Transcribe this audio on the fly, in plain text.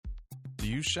Do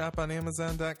you shop on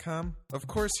Amazon.com? Of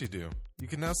course you do. You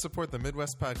can now support the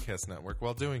Midwest Podcast Network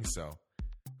while doing so.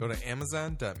 Go to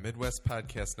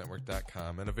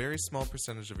amazon.midwestpodcastnetwork.com, and a very small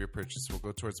percentage of your purchase will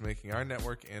go towards making our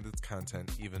network and its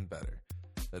content even better.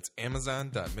 That's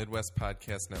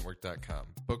amazon.midwestpodcastnetwork.com.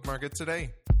 Bookmark it today.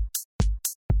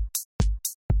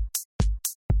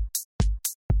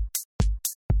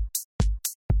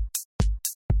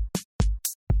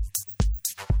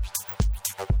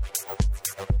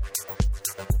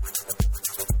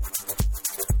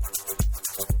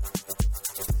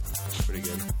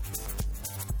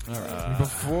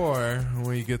 Before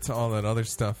we get to all that other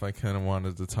stuff, I kind of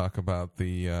wanted to talk about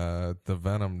the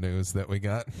Venom news that we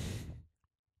got.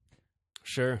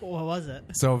 Sure. What was it?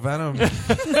 So Venom,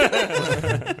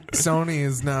 Sony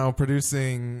is now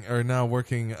producing or now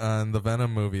working on the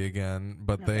Venom movie again,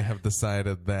 but they have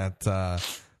decided that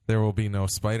there will be no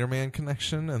Spider-Man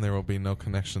connection and there will be no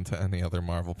connection to any other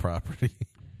Marvel property.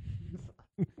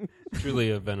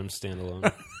 Truly a Venom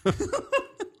standalone.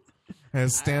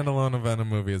 As standalone a Venom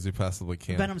movie as you possibly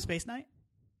can. Venom Space Knight?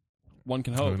 One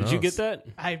can Who hope. knows? Did you get that?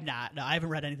 I have not. No, I haven't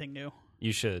read anything new.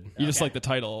 You should. You just Okay. like the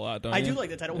title a lot, don't you? I do like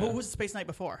the title. Who was Space Knight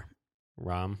before?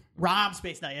 Rom.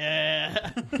 Space Knight. Yeah.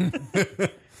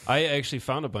 I actually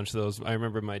found a bunch of those. I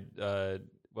remember I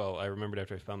remembered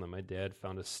after I found them, my dad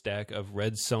found a stack of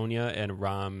Red Sonja and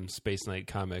Rom Space Knight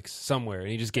comics somewhere, and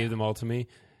he just gave them all to me.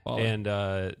 Well, And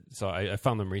so I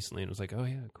found them recently and was like, oh,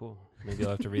 yeah, cool. Maybe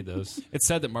I'll have to read those. it's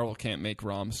sad that Marvel can't make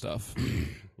ROM stuff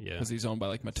Yeah. because he's owned by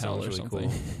like Mattel Sounds or really something.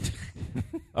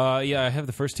 Cool. Yeah, I have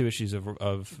the first two issues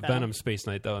of Venom Space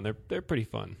Knight, though, and they're pretty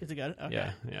fun. Is it good? Okay.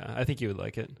 Yeah. I think you would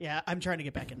like it. Yeah, I'm trying to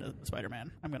get back into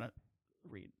Spider-Man. I'm going to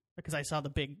read because I saw the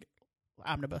big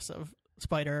omnibus of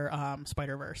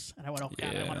Spider-Verse, and I went, oh,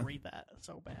 God, I want to read that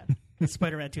so bad.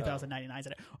 Spider-Man 2099 is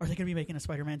in it. Are they going to be making a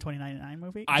Spider-Man 2099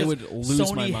 movie? I would lose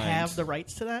Sony my mind. have the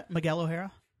rights to that? Miguel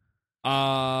O'Hara?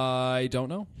 I don't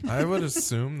know. I would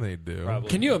assume they do. Probably.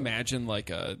 Can you imagine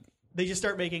like a They just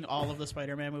start making all of the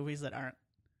Spider-Man movies that aren't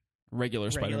regular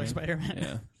regular Spider-Man? Spider-Man.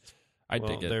 Yeah, I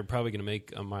dig it. They're probably going to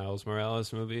make a Miles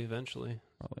Morales movie eventually.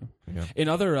 Probably. Yeah. In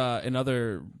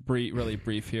other really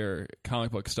brief here,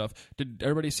 comic book stuff. Did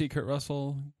everybody see Kurt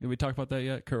Russell? Did we talk about that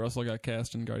yet? Kurt Russell got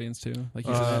cast in Guardians 2. Like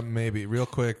he's in it. Maybe. Real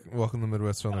quick, welcome to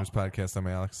Midwest Filmers Podcast. I'm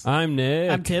Alex. I'm Nick.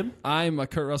 I'm Tim. I'm a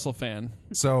Kurt Russell fan.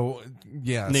 So,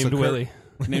 yeah. Named Willie.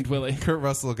 Named Willie. Kurt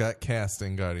Russell got cast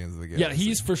in Guardians of the Galaxy. Yeah,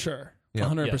 he's for sure. Yeah.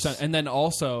 100%. Yes. And then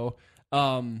also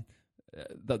the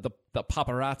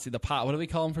paparazzi, what do we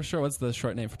call them for sure? What's the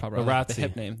short name for paparazzi? The Razzie. The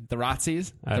hip name. The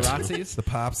Razzies? I The don't know. Razzies? The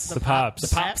Pops. The Pops.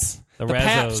 The Pops. The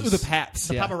Paps. Razzos. Ooh, the Paps.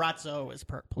 The yeah. paparazzo is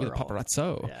Ooh, plural. the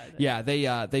paparazzo. Yeah,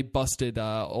 They busted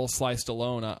old Sly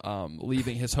Stallone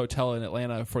leaving his hotel in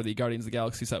Atlanta for the Guardians of the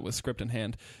Galaxy set with script in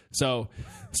hand. So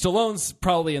Stallone's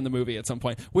probably in the movie at some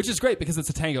point, which is great because it's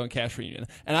a Tango and Cash reunion.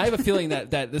 And I have a feeling that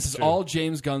this is all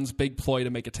James Gunn's big ploy to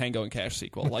make a Tango and Cash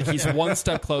sequel. Like he's one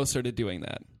step closer to doing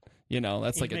that. You know,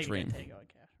 that's like a dream. Tango and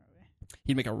Cash movie.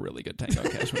 He'd make a really good Tango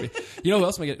and Cash movie. You know who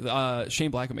else would make it?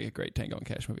 Shane Black would make a great Tango and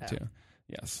Cash movie too.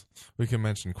 Yes. We can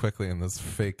mention quickly in this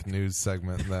fake news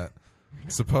segment that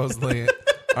supposedly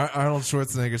Arnold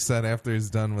Schwarzenegger said after he's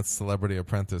done with Celebrity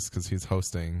Apprentice, because he's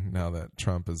hosting now that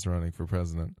Trump is running for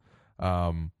president,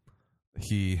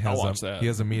 he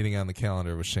has a meeting on the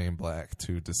calendar with Shane Black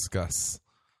to discuss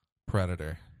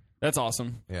Predator. That's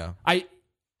awesome. Yeah.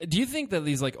 Do you think that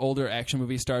these like older action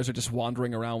movie stars are just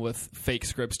wandering around with fake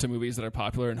scripts to movies that are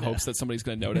popular in hopes that somebody's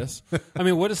going to notice? I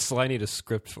mean, what does Sly need a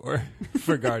script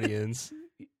for Guardians?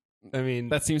 I mean,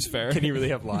 That seems fair. Can he really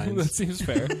have lines? That seems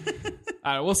fair.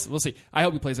 We'll see. I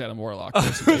hope he plays Adam Warlock. I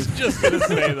was just going to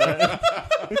say that.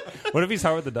 What if he's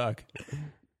Howard the Duck? That'd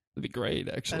be great,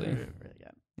 actually.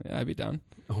 Yeah, I'd be down.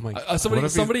 Oh my God.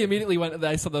 Somebody immediately went.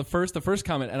 I saw the first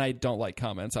comment, and I don't like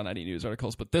comments on any news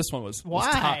articles, but this one was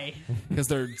Why? Because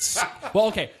they're well,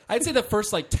 okay. I'd say the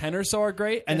first like 10 or so are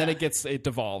great, and then it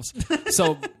devolves.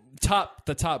 So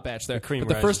the top batch there. cream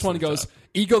But the first rises one to the goes, top.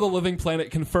 Ego the Living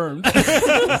Planet confirmed.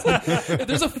 If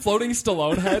there's a floating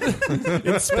Stallone head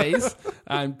in space,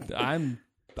 I'm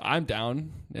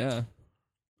down. Yeah.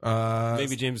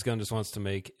 Maybe James Gunn just wants to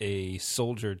make a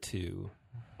Soldier 2.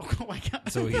 Oh my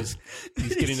God. So he's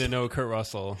getting to know Kurt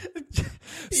Russell.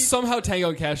 Somehow Tango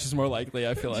and Cash is more likely,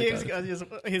 I feel like. James Gunn,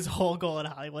 his whole goal in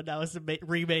Hollywood now is to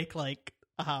remake like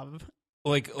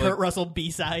Like Kurt Russell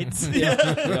B-sides.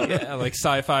 yeah, like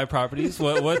sci-fi properties.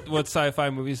 What sci-fi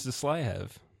movies does Sly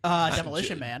have?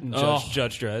 Demolition Man.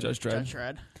 Judge Dredd. Judge Dredd. Judge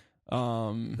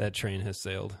Dredd. That train has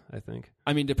sailed, I think.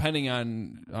 I mean, depending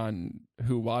on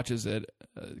who watches it,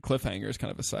 Cliffhanger is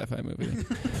kind of a sci-fi movie.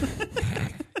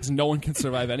 Because no one can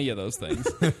survive any of those things.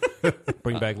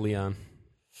 Bring back Leon.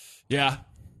 Yeah.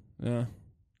 That'd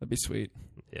be sweet.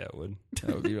 Yeah, it would.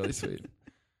 That would be really sweet.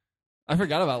 I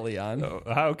forgot about Leon. Oh,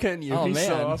 how can you? Oh, He's man.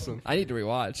 so awesome. I need to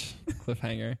rewatch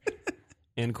Cliffhanger.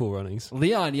 And Cool Runnings.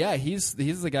 Leon, yeah, he's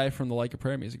the guy from the Like a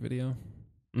Prayer music video.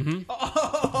 Mm-hmm.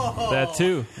 Oh, That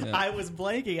too. Yeah. I was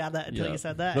blanking on that until Yeah. you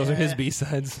said that. Those are his Yeah.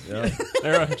 B-sides.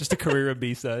 They're just a career of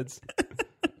B-sides.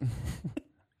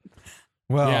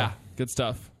 Well, Yeah, good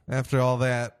stuff. after all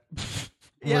that,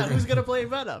 Yeah, who's gonna play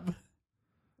Venom?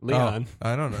 Leon. Oh,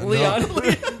 I don't know. Leon.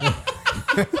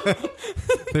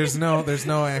 No, there's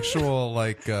no actual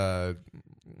like.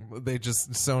 They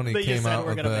just Sony They just came said, out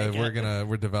 "We're with gonna make it."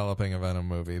 we're developing a Venom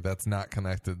movie that's not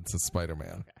connected to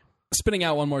Spider-Man. Spinning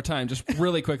out one more time, just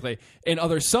really quickly. In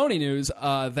other Sony news,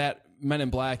 that Men in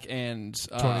Black and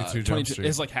 22 Jump Street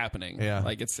is like happening. Yeah.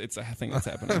 like it's a thing that's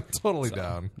happening. I'm totally So,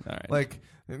 down. all right. Like,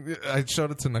 I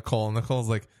showed it to Nicole, and Nicole's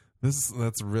like,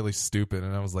 "That's really stupid,"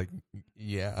 and I was like,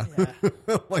 "Yeah,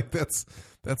 like that's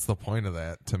the point of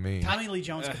that to me." Tommy Lee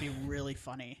Jones could be really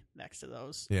funny next to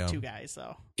those Yeah. two guys,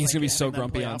 though. He's gonna be having so them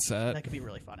grumpy play on off- set. That could be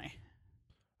really funny.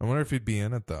 I wonder if he'd be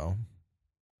in it though.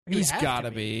 He's have to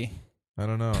gotta be. I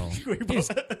don't know.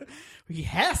 He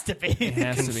has to be.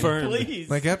 Has to be. Confirmed. Please.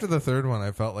 Like after the third one,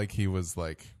 I felt like he was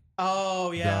like,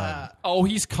 Oh yeah. Oh,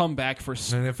 he's come back for.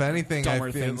 and if anything, I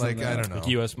Dumber feel things like than I that. don't know. Like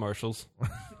U.S. Marshals.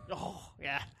 Oh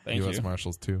yeah. Thank U.S. you.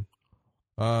 Marshals too.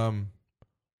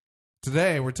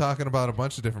 Today we're talking about a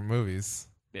bunch of different movies.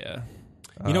 Yeah.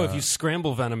 You know, if you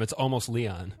scramble Venom, it's almost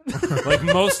Leon. Like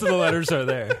most of the letters are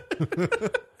there.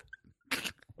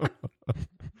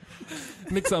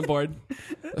 Nick's on board.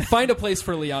 Find a place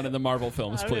for Leon in the Marvel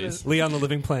films, I'm gonna- please. Leon the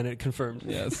Living Planet confirmed.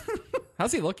 Yes.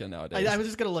 How's he looking nowadays? I was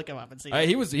just gonna look him up and see.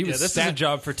 He was Yeah, this is a stat-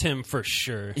 job for Tim for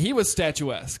sure. he was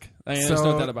statuesque. There's So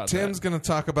no doubt about Tim's that. going to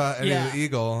talk about Eddie Yeah. the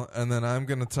Eagle, and then I'm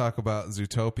going to talk about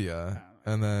Zootopia,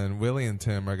 and then Willie and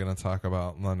Tim are going to talk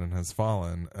about London Has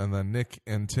Fallen, and then Nick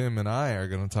and Tim and I are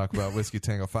going to talk about Whiskey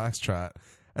Tango Foxtrot,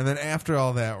 and then after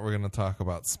all that, we're going to talk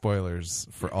about spoilers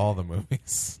for all the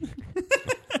movies.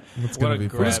 It's What going a to be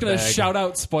grab We're fun. just gonna bag. shout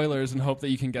out spoilers and hope that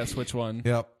you can guess which one.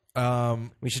 Yep.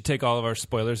 We should take all of our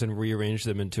spoilers and rearrange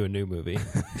them into a new movie.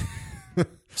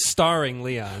 Starring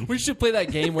Leon. We should play that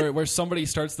game where somebody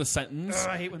starts the sentence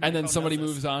I hate when and then Michael somebody does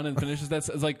this. moves on and finishes that.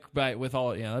 It's like with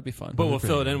all, yeah, that'd be fun. But we'll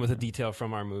fill it in with a detail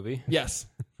from our movie. Yes.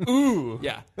 Ooh.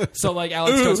 Yeah. So like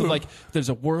Alex starts with like, there's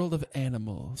a world of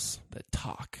animals that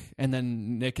talk, and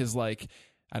then Nick is like,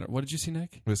 what did you see,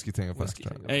 Nick? Whiskey Tango Whiskey Foxtrot.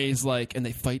 Tango. And he's like, and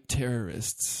they fight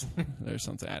terrorists or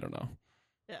something. I don't know.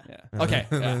 Yeah. Yeah. Okay.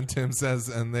 And yeah. then Tim says,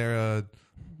 and they're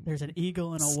There's an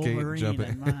eagle and a Skate Wolverine jumping.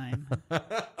 in mine.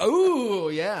 Ooh.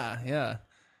 Yeah. Yeah.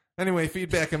 Anyway,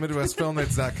 feedback at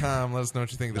MidwestFilmNerds.com. Let us know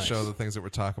what you think of the show, the things that we're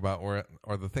talking about, or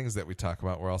the things that we talk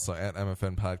about. We're also at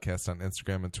MFN Podcast on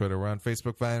Instagram and Twitter. We're on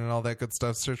Facebook, Vine, and all that good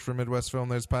stuff. Search for Midwest Film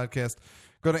Nerds Podcast.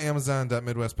 Go to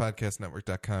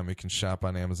Amazon.MidwestPodcastNetwork.com. You can shop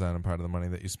on Amazon, and part of the money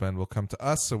that you spend will come to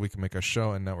us so we can make our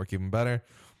show and network even better.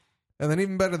 And then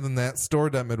even better than that,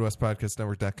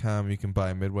 store.MidwestPodcastNetwork.com. You can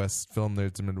buy Midwest Film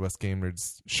Nerds and Midwest Game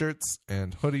Nerds shirts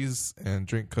and hoodies and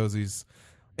drink cozies.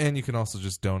 And you can also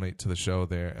just donate to the show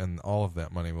there, and all of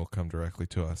that money will come directly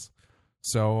to us.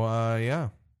 So, yeah.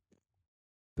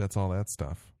 That's all that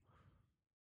stuff.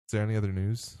 Is there any other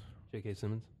news? J.K.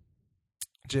 Simmons.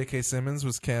 J.K. Simmons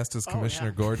was cast as Commissioner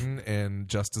yeah. Gordon in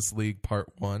Justice League Part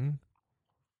 1.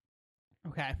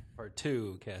 Okay. Part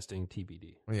 2, casting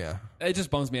TBD. Yeah. It just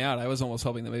bums me out. I was almost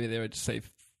hoping that maybe they would just say,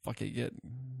 "Fuck it, get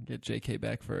JK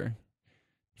back for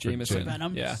Jameson."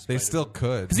 Venom? Yeah, They still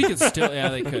could. because he could still. Yeah,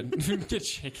 they could get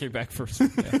JK back for.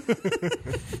 Yeah.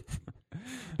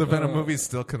 The Venom movie's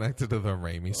still connected to the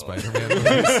Raimi Spider-Man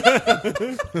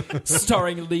movies.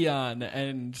 Starring Leon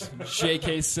and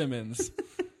J.K. Simmons.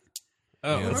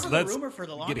 Oh, Yeah. Remember let's the rumor for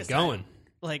the longest get it going. time?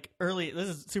 Like this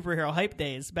is superhero hype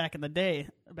days back in the day,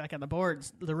 back on the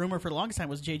boards. The rumor for the longest time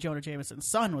was J. Jonah Jameson's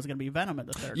son was going to be Venom in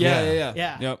the third. Yeah.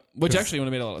 Yeah. Yep. Which actually would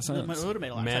have made a lot of It sense. would have made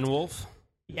a lot of Man sense. Wolf.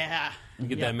 Yeah. You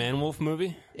get Yep. that Man Wolf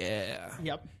movie? Yeah.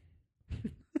 Yep.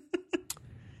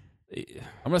 I'm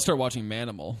gonna start watching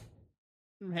Manimal.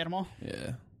 Animal.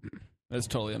 Yeah. That's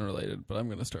totally unrelated, but I'm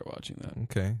gonna start watching that.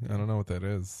 Okay. I don't know what that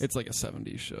is. It's like a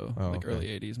 70s show, Oh, like okay. early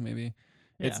 80s maybe.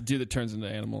 Yeah. It's a dude that turns into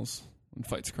animals and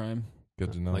fights crime.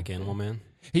 Good to know. Like Animal Man.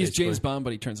 He's Basically. James Bond,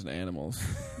 but he turns into animals.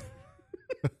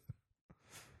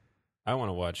 I want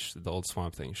to watch the old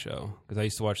Swamp Thing show because I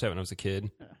used to watch that when I was a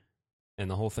kid. Yeah. And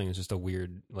the whole thing is just a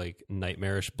weird, like,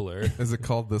 nightmarish blur. Is it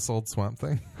called This Old Swamp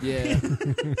Thing? Yeah.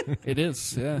 It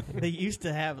is, yeah. They used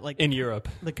to have like In Europe.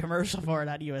 the commercial for it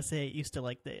on USA. It used to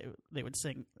like they would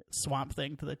sing Swamp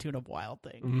Thing to the tune of Wild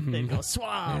Thing. Mhm. They'd go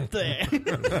Swamp Thing.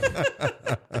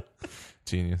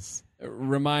 Genius.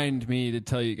 remind me to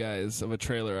tell you guys of a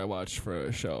trailer I watched for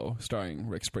a show starring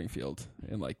Rick Springfield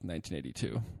in like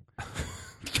 1982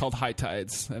 called High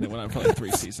Tides, and it went on for like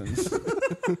 3 seasons.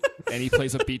 And he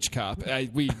plays a beach cop.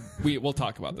 We'll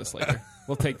talk about this later.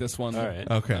 We'll take this one. All right.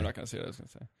 Okay. I'm not going to say what I was going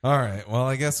to say. All right. Well,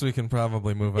 I guess we can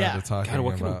probably move Yeah. on to talking God,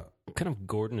 what about. kind of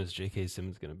Gordon is J.K.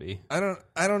 Simmons going to be? I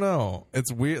don't know.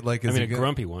 It's weird. Like, I is mean, he a gonna-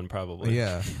 grumpy one, probably.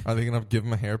 Yeah. Are they gonna give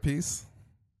him a hairpiece?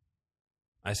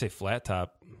 I say flat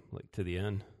top, like to the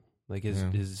end. Like his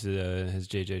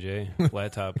JJJ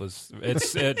flat top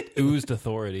it oozed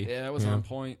authority. Yeah, that was on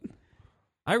point.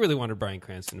 I really wanted Bryan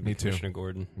Cranston to be Me too. Commissioner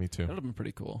Gordon. Me too. That would have been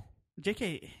pretty cool.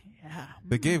 JK, yeah.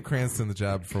 They gave Cranston the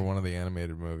job for one of the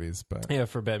animated movies, but Yeah,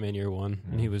 for Batman Year One,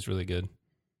 and he was really good.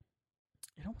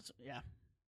 You know, yeah.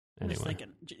 I'm just Anyway,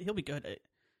 thinking he'll be good.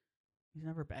 He's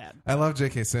never bad. I love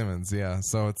J.K. Simmons. Yeah,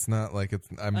 so it's not like it's.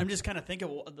 I'm just kind of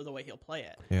thinking of the way he'll play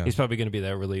it. Yeah. he's probably going to be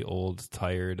that really old,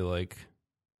 tired, like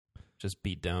just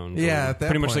beat down. Yeah, Gordon. at that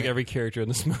pretty much like point- every character in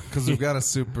this movie. Because we've got a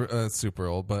super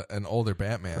old, but an older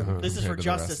Batman. Uh-huh. This is compared for to the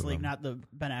Justice rest of League, them. not the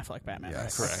Ben Affleck Batman.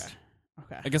 Yes. right? Correct.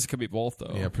 Okay. I guess it could be both,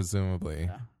 though. Yeah, presumably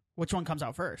Yeah. Which one comes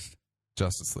out first?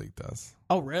 Justice League does,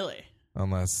 Oh, really?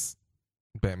 unless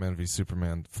Batman v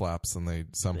Superman flops and they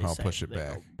somehow They say push it they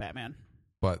back. go Batman.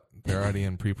 But they're already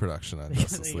in pre-production on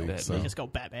Justice they, League, they so just go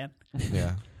Batman.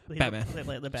 yeah. Batman. They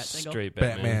lay the bat single. Straight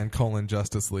Batman colon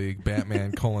Justice League,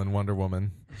 Batman colon Wonder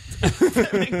Woman,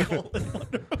 Batman colon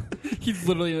Wonder Woman. He's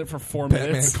literally in it for 4 Batman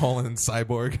minutes. colon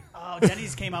Cyborg. Oh,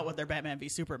 Denny's came out with their Batman v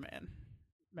Superman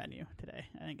menu today.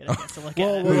 I didn't get a chance to look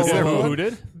Whoa, at whoa, it. whoa. Who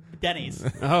did? Denny's.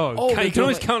 Oh, they're you can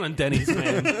always doing- count on Denny's,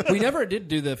 man. We never did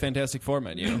do the Fantastic Four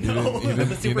menu. You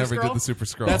The Super never did Scroll? the Super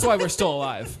Scroll. That's why we're still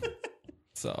alive.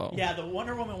 So Yeah, the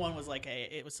Wonder Woman one was like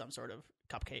it was some sort of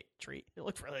cupcake treat. It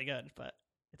looked really good, but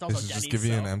it's also They should Denny's. just give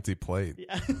you so- an empty plate.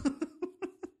 Yeah.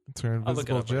 It's her I'll look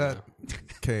it invisible up right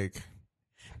jet cake.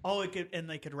 Oh, it could, and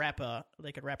they could wrap her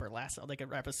lasso. They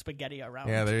could wrap a spaghetti around.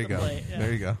 Yeah, there you the go. plate. Yeah.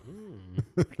 There you go.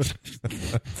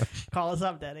 Call us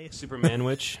up, Denny's. Superman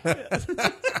witch,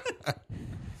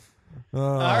 Oh,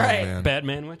 All right. man.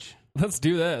 Batman witch. let's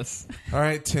do this. All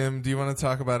right, Tim, do you want to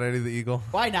talk about Eddie the Eagle?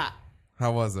 Why not?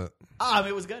 How was it?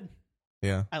 It was good.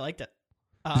 Yeah. I liked it.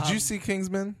 Did you see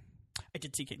Kingsman? I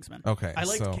did see Kingsman. Okay. I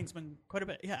liked so, Kingsman quite a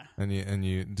bit. Yeah. And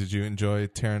you did you enjoy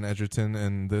Taron Egerton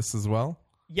in this as well?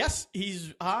 Yes,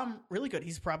 he's really good.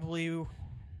 He's probably,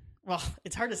 well,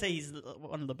 it's hard to say he's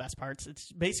one of the best parts.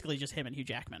 It's basically just him and Hugh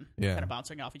Jackman Yeah. kind of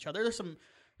bouncing off each other. There's some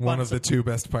One fun of the stuff- two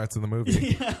best parts of the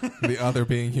movie. Yeah. The other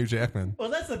being Hugh Jackman. Well,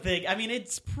 that's the thing. I mean,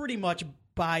 it's pretty much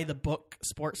by the book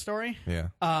sports story. Yeah.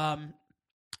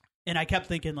 And I kept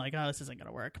thinking like, oh, this isn't going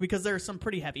to work because there's some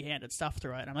pretty heavy-handed stuff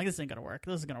through it. And I'm like, this isn't going to work.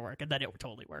 This is going to work. And then it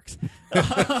totally works.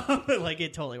 Like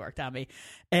it totally worked on me.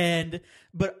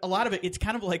 But a lot of it, it's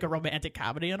kind of like a romantic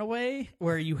comedy in a way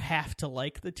where you have to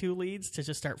like the two leads to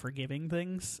just start forgiving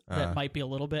things that might be a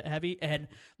little bit heavy. And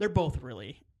they're both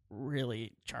really,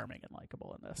 really charming and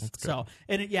likable in this. So,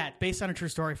 and it's based on a true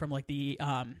story from like the,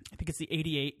 I think it's the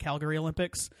 '88 Calgary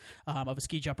Olympics of a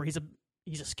ski jumper. He's a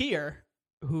skier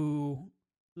who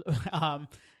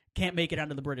can't make it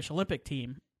onto the British Olympic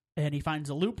team, and he finds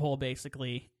a loophole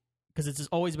basically because it's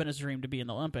always been his dream to be in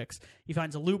the Olympics. He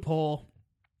finds a loophole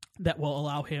that will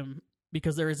allow him,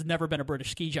 because there has never been a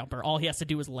British ski jumper. All he has to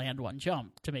do is land one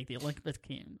jump to make the Olympic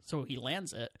team. So he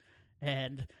lands it,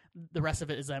 and the rest of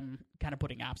it is them kind of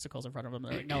putting obstacles in front of him.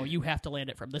 They're like, no, you have to land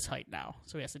it from this height now.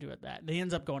 So he has to do it that. And he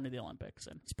ends up going to the Olympics.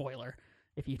 And spoiler,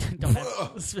 if you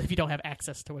don't have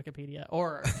access to Wikipedia,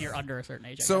 or if you're under a certain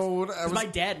age. I So guess. I 'Cause was my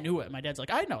dad knew it. My dad's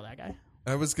like, I know that guy.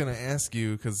 I was going to ask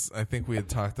you because I think we had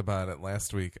talked about it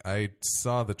last week. I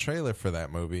saw the trailer for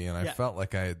that movie and I Yeah. felt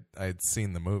like I'd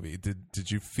seen the movie. Did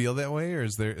you feel that way, or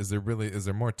is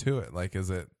there more to it? Like, is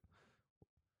it?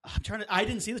 I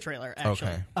didn't see the trailer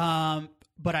actually. Okay.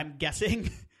 But I'm guessing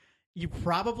you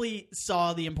probably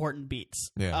saw the important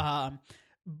beats. Yeah.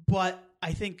 But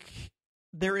I think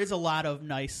there is a lot of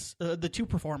nice. The two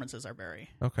performances are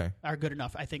good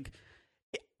enough. I think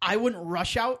I wouldn't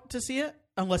rush out to see it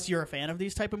unless you're a fan of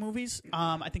these type of movies.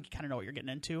 I think you kind of know what you're getting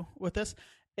into with this.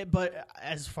 But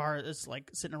as far as like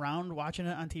sitting around watching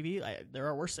it on TV, there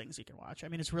are worse things you can watch. I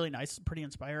mean, it's really nice, pretty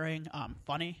inspiring,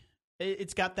 funny.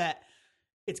 It's got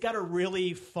a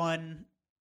really fun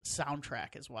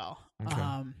soundtrack as well.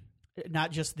 Okay.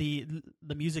 Not just the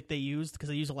music they used, because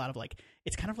they use a lot of like,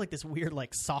 it's kind of like this weird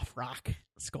like soft rock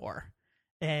score,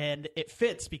 and it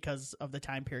fits because of the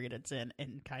time period it's in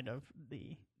and kind of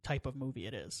the type of movie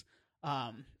it is.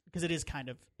 Because it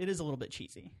is a little bit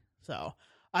cheesy. So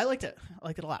I liked it. I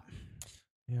liked it a lot.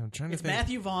 Yeah, I'm trying to It's think.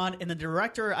 Matthew Vaughn, and the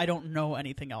director I don't know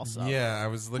anything else of. Yeah, I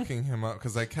was looking him up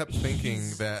because I kept thinking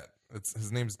that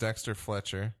his name's Dexter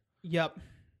Fletcher, Yep.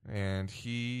 and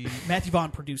he, Matthew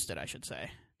Vaughn produced it, I should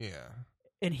say. yeah,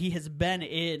 And he has been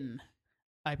in,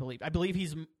 I believe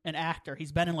he's an actor.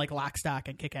 He's been in like Lock, Stock,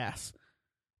 and Kick-Ass.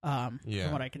 Yeah.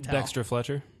 From what I can tell. Dexter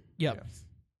Fletcher? Yep. yes.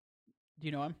 Do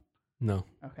you know him? No,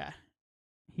 Okay.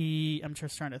 I'm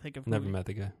just trying to think of. never met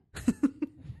the guy.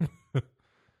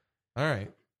 All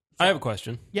right. I have a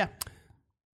question. Yeah.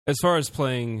 As far as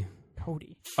playing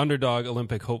Cody. underdog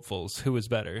Olympic hopefuls, who is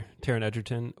better, Taron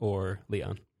Egerton or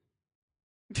Leon?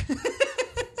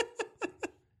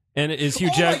 And is Hugh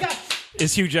Oh my God.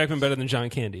 Is Hugh Jackman better than John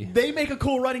Candy? They make a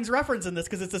Cool Runnings reference in this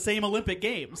because it's the same Olympic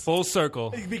Games. Full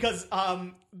circle. Because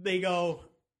they go,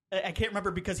 I can't remember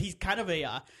because he's kind of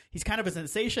a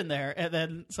sensation there, and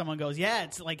then someone goes, yeah,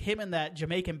 it's like him and that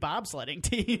Jamaican bobsledding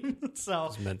team.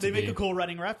 So meant to they make be. a Cool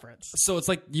Running reference. So it's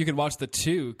like you can watch the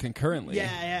two concurrently.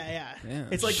 Yeah. Yeah.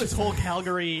 It's like this whole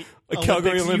Calgary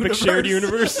Calgary Olympic shared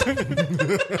universe.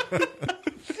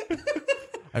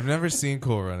 I've never seen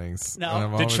Cool Runnings. No. and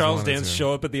I've Did always Charles wanted Dance to.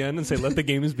 show up at the end and say, let the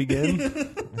games begin?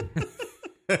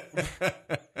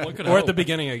 One could Or at hope. the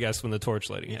beginning, I guess, when the torch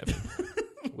lighting happened.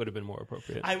 Would have been more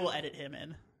appropriate. I will edit him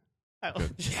in. I will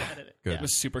just edit it. Good. Yeah. With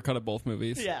supercut of both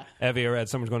movies. Yeah. Have you ever had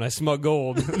someone going, I smell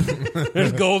gold?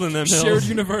 There's gold in them hills. Shared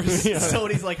universe. Yeah. So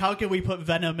he's like, how can we put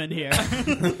Venom in here?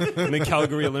 In the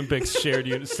Calgary Olympics shared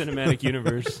cinematic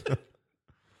universe.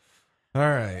 All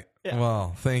right. Yeah.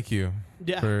 Well, thank you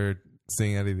Yeah. for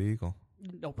seeing Eddie the Eagle.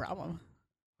 No problem.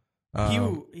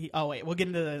 Um, Oh wait, we'll get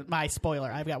into my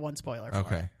spoiler. I've got one spoiler. For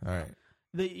okay. it. All right.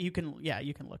 You can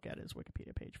look at his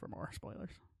Wikipedia page for more spoilers.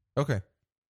 Okay.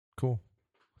 Cool.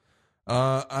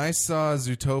 I saw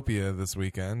Zootopia this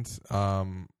weekend.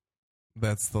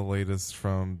 That's the latest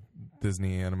from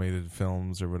Disney Animated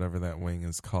Films or whatever that wing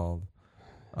is called.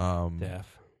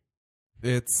 Daff.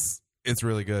 It's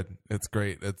really good. It's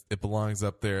great. It belongs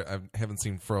up there. I haven't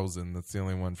seen Frozen. That's the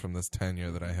only one from this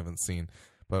tenure that I haven't seen.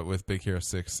 But with Big Hero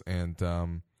 6 and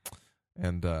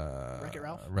Wreck-It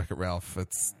Ralph? Wreck-It Ralph,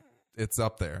 it's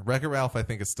up there. Wreck-It Ralph I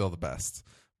think is still the best,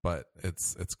 but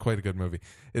it's quite a good movie.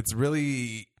 It's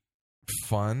really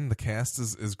fun. The cast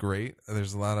is great.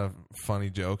 There's a lot of funny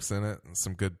jokes in it and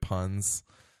some good puns.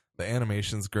 The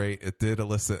animation's great. It did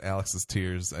elicit Alex's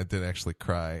tears. I did actually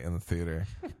cry in the theater.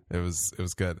 It was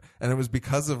good. And it was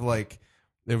because of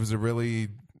it was a really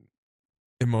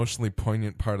emotionally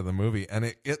poignant part of the movie, and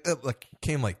it like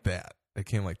came like that. It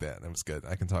came like that, and it was good.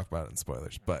 I can talk about it in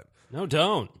spoilers, but No,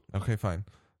 don't. okay, fine.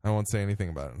 I won't say anything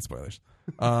about it in spoilers.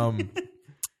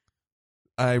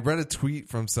 I read a tweet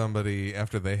from somebody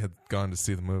after they had gone to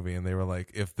see the movie, and they were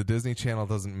like, if the Disney Channel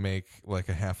doesn't make like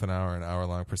a half an hour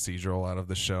long procedural out of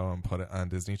the show and put it on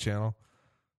Disney Channel,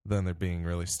 then they're being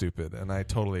really stupid. And I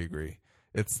totally agree.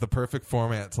 It's the perfect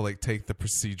format to take the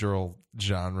procedural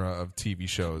genre of TV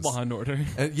shows. Law and Order.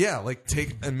 And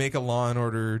take and make a Law and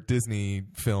Order Disney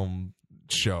film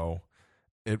show.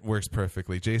 It works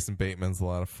perfectly. Jason Bateman's a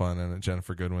lot of fun, and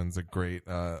Jennifer Goodwin's a great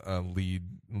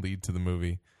lead to the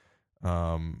movie.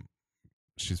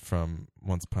 She's from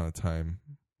Once Upon a Time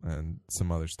and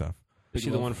some other stuff. Is she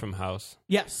the one from House?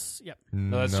 Yes. Yep.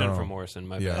 No, that's Jennifer Morrison.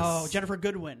 My Yes. bad. Oh, Jennifer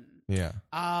Goodwin. Yeah.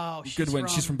 Oh, Goodwin.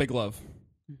 She's from Big Love.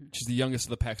 She's the youngest of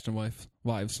the Paxton wives.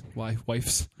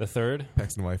 The third?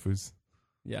 Paxton waifus.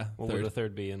 Yeah. What third. would the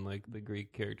third be in the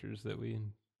Greek characters that we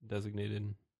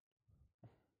designated?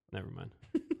 Never mind.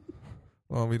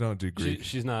 Well, we don't do Greek.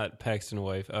 She's not Paxton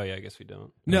wife. Oh yeah, I guess we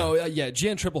don't. No, yeah,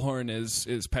 Jan Triplehorn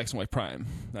is Paxton Wife Prime.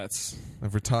 That's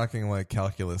If we're talking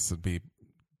calculus, it'd be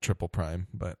triple prime,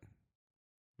 but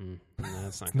No,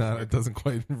 that's not. no, gonna it doesn't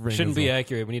quite ring. work. Shouldn't as be well.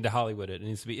 accurate. We need to Hollywood it. It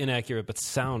needs to be inaccurate but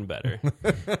sound better.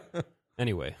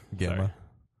 Anyway, Gamma. sorry.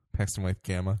 Paxton wife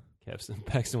gamma.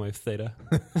 Paxton wife theta.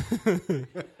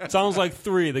 Sounds like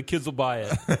 3. The kids will buy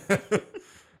it.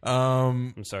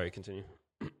 I'm sorry. Continue.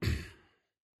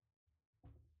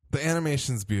 The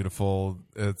animation's beautiful.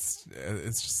 It's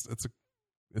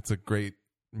a great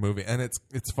movie, and it's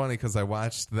funny because I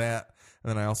watched that, and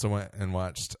then I also went and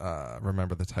watched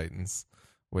Remember the Titans,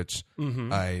 which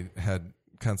I had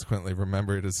consequently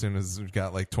remembered as soon as we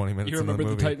got 20 minutes You into the remember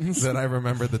movie. the Titans? That I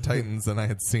remembered the Titans, and I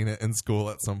had seen it in school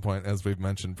at some point, as we've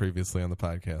mentioned previously on the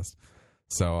podcast.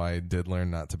 So I did learn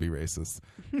not to be racist,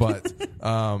 but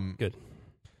Good.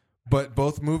 But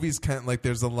both movies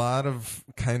there's a lot of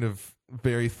kind of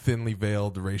very thinly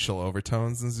veiled racial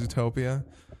overtones in Zootopia,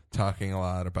 talking a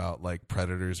lot about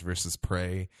predators versus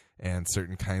prey and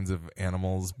certain kinds of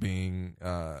animals being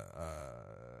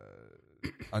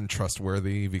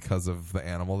untrustworthy because of the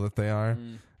animal that they are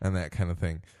and that kind of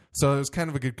thing. So it was kind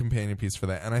of a good companion piece for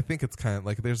that, and I think it's kind of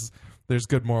like there's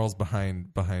good morals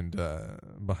behind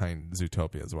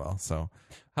Zootopia as well. So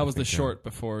How was the short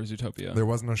before Zootopia? there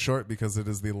was no short because it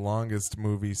is the longest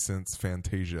movie since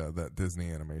Fantasia that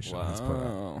Disney Animation has put out.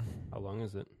 Wow. How long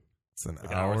is it? It's an Like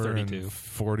an hour hour 32. and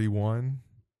 41.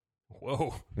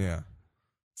 Whoa. Yeah.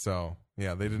 So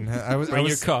yeah, they didn't have. I Bring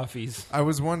your was coffees. I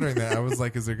was wondering that. I was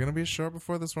like, is there going to be a short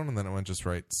before this one? And then it went just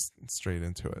straight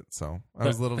into it. So I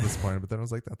was a little disappointed, but then I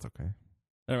was like, that's okay.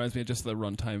 That reminds me of just the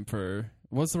runtime for...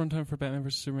 What's the runtime for Batman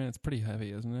vs. Superman? It's pretty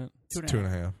heavy, isn't it? It's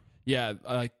 2.5. Yeah,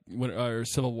 our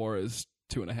Civil War is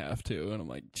 2.5 too, and I'm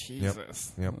like,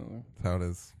 Jesus. Yep. That's how it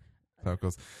is. That's how it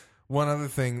goes. One other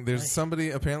thing, there's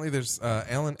somebody, apparently there's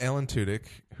Alan Tudyk,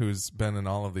 who's been in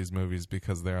all of these movies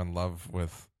because they're in love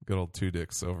with good old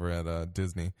Tudyks over at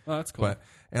Disney. Oh, that's cool. But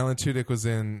Alan Tudyk was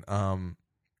in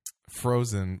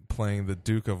Frozen playing the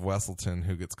Duke of Weselton,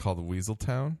 who gets called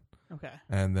Weaseltown. Okay.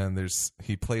 And then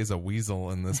he plays a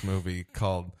weasel in this movie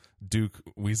called Duke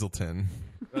Weaselton.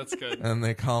 That's good. And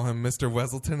they call him Mr.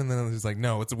 Weselton, and then he's like,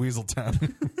 no, it's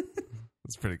Weaseltown.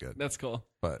 It's pretty good. That's cool.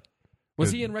 But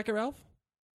Was he in Wreck-It Ralph?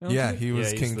 yeah, he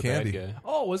was he's King the bad Candy. guy.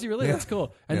 Oh, was he really? Yeah. That's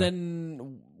cool. And Yeah.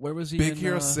 then where was he? Big in,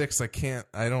 Hero 6, I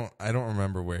don't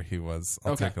remember where he was.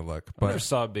 I'll Okay. take a look. I never But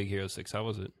saw Big Hero 6. How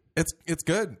was it? it's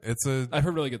good. I've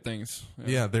heard really good things.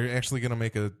 Yeah, they're actually going to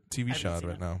make a TV haven't show out of seen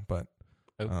it it. now. But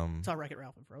Saw Wreck-It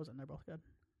Ralph and Frozen. They're both good.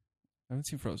 I haven't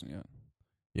seen Frozen yet.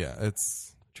 yeah,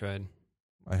 Tried.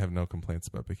 I have no complaints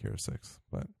about Big Hero 6.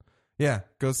 But yeah,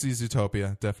 go see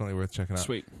Zootopia. Definitely worth checking out.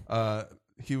 Sweet.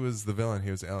 He was the villain. He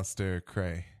was Alistair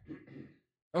Cray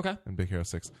Okay. in Big Hero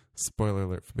 6. Spoiler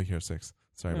alert for Big Hero 6.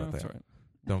 Sorry No, about that's that. all right.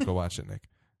 Don't go watch it, Nick.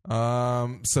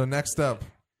 So next up,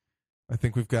 I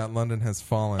think we've got London Has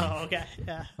Fallen. Oh, okay.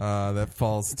 Yeah. That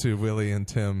falls to Willie and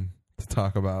Tim to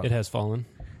talk about. It has fallen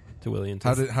to Willie and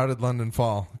Tim. How did London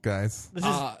fall, guys?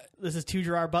 This is two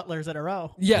Gerard Butlers in a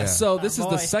row. Yeah, Yeah. so this is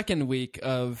boy. the second week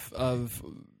of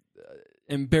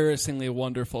embarrassingly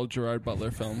wonderful Gerard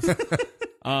Butler films.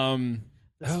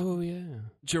 Oh yeah.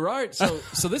 Gerard,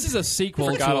 so this is a sequel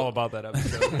Forgot to all about that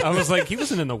episode. I was like, he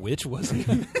wasn't in The Witch, was he?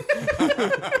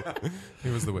 He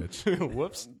was the witch.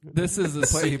 Whoops. this is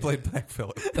a He played Black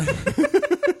Phillip.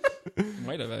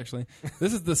 might have actually.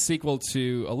 This is the sequel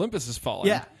to Olympus Has Fallen.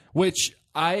 Yeah. Which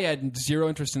I had zero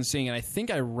interest in seeing, and I think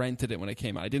I rented it when it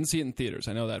came out. I didn't see it in theaters.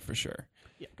 I know that for sure.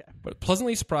 Yeah, okay. But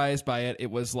pleasantly surprised by it.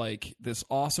 It was like this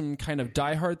awesome kind of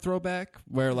Die Hard throwback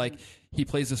where like he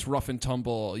plays this rough and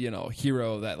tumble,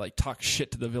 hero that like talks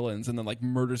shit to the villains and then like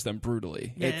murders them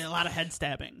brutally. Yeah, It's a lot of head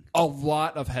stabbing. a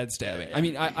lot of head stabbing. I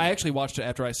mean, I actually watched it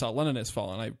after I saw London Has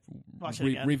Fallen. I Watched it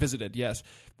again. revisited, yes.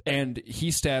 And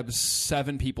he stabs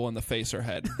 7 people in the face or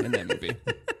head in that movie.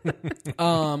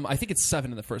 I think it's 7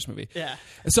 in the first movie. Yeah.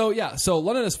 So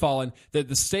London Has Fallen. The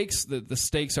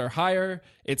stakes are higher.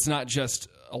 It's not just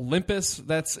Olympus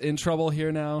that's in trouble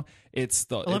here now.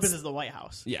 Olympus is the White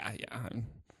House. Yeah. I'm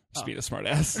just being a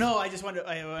smartass. No, I just wanted.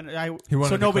 He wanted so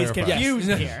to nobody's clarify. confused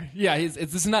Yes. here. Yeah, this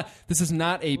is not a This is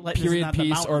period not the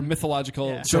piece or mountain. mythological.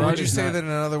 Yeah. So would Gerard you is say not- that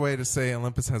another way to say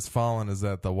Olympus Has Fallen is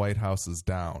that the White House is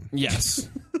down? Yes,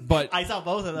 but I saw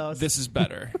both of those. this is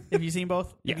better. Have you seen both?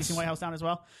 Have you Yes. seen White House Down as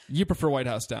well? You prefer White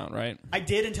House Down, right? I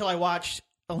did until I watched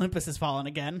Olympus Has Fallen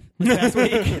again this past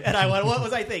week, and I went, "What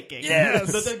was I thinking?"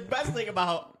 Yes. the best thing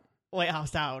about White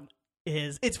House Down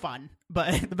is it's fun,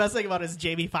 but the best thing about it is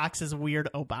Jamie Foxx's weird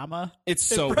Obama. It's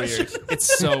so impression. weird.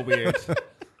 It's so weird.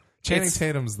 Channing It's-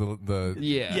 Tatum's the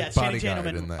Yeah, Yes, Channing bodyguard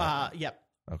Tatum in that. Yep.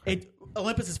 Okay.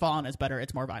 Olympus Has Fallen is better.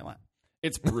 It's more violent.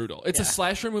 it's brutal. It's a Yeah.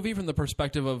 slasher movie from the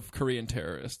perspective of Korean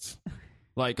terrorists.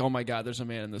 Like, oh my God, there's a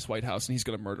man in this White House and he's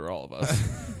going to murder all of us.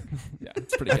 Yeah,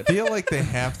 it's pretty I good. feel like they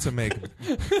have to make.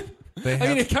 They have, I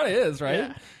mean, it kind of is, right?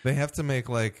 Yeah. they have to make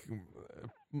like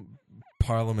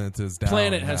Parliament is down.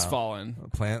 Planet has now. fallen.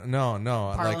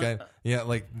 No. Parliament-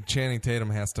 Like Channing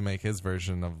Tatum has to make his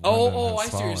version of. Oh, London I Has see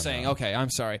what you're Fallen saying. now. Okay, I'm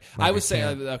sorry. Like I we would say,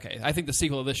 can't- okay, I think the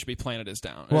sequel to this should be Planet is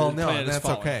Down. Well, Or no, Planet is that's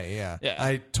Fallen. okay. Yeah. Yeah.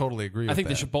 I totally agree. I think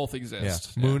with they should both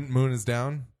exist. Yeah. Moon is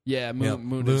down. Yeah, Yeah.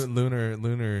 Moon is.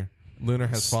 Lunar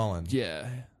has fallen. Yeah,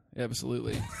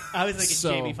 absolutely. I was thinking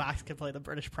So- Jamie Foxx could play the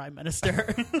British Prime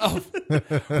Minister.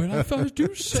 When I first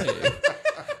do say.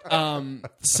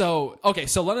 So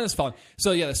London Has Fallen.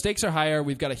 So yeah, the stakes are higher.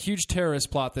 We've got a huge terrorist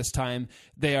plot this time.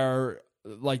 They are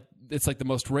like it's like the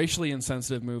most racially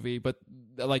insensitive movie, but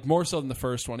like more so than the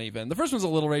first one. Even the first one's a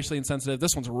little racially insensitive.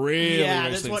 This one's really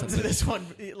racially insensitive. This one,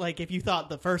 like if you thought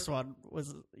the first one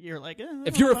was, you're like,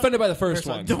 if you're offended by the first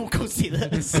one, don't go see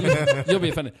this. you'll be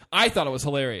offended. I thought it was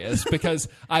hilarious because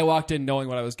I walked in knowing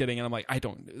what I was getting, and I'm like,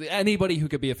 anybody who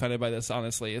could be offended by this,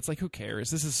 honestly, it's like, who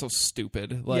cares? This is so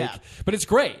stupid. Like, but it's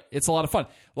great. It's a lot of fun.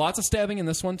 Lots of stabbing in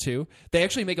this one too. They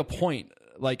actually make a point,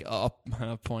 like a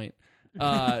point.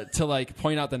 To like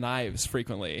point out the knives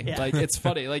frequently. Like it's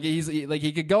funny. Like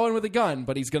he could go in with a gun,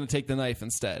 but he's going to take the knife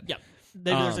instead. Yep.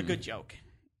 There's a good joke.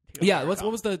 Yeah. What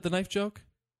was the knife joke?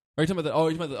 Are you talking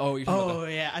about the?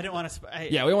 Yeah. I don't want to.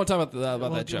 Yeah, we won't talk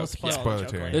about that joke. Spoiler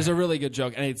theory. There's a really good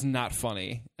joke, and it's not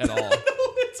funny at all.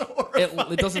 It's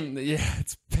horrifying. It doesn't. Yeah,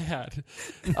 it's bad.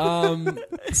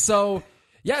 So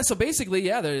basically,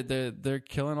 they're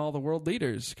killing all the world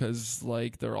leaders because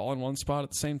like they're all in one spot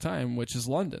at the same time, which is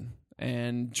London.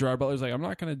 And Gerard Butler's like, I'm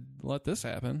not going to let this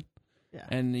happen. Yeah.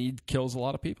 And he kills a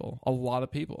lot of people.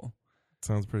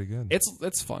 Sounds pretty good.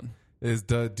 It's fun.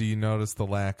 Do you notice the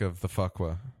lack of the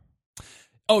fuqua?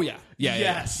 Oh yeah.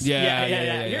 Yes.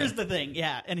 Yeah. Here's the thing.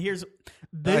 Yeah, and here's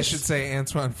this. I should say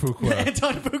Antoine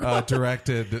Fuqua.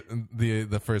 Directed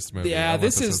the first movie. Yeah,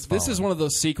 this is one of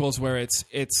those sequels where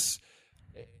it's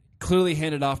clearly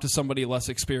handed off to somebody less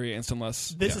experienced and less.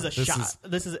 This is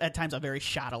at times a very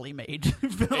shoddily made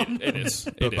film. It is.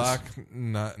 Babak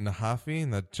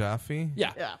Najafi.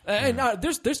 Yeah. And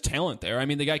there's talent there. I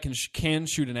mean, the guy can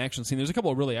shoot an action scene. There's a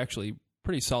couple of really actually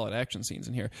pretty solid action scenes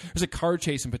in here. There's a car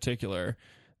chase in particular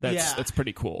that's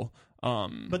pretty cool.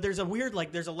 But there's a weird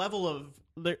there's a level of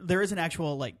there is an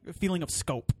actual feeling of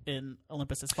scope in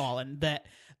Olympus Has Fallen that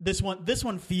this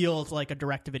one feels like a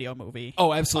direct-to-video movie.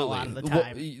 Oh, absolutely. A lot of the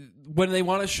time. When they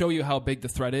want to show you how big the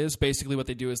threat is, basically what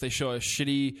they do is they show a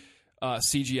shitty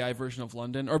CGI version of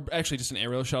London, or actually just an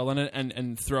aerial shot of London,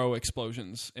 and throw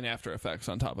explosions in After Effects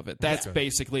on top of it. That's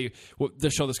basically what they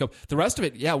show the scope. The rest of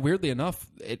it, weirdly enough,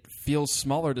 it feels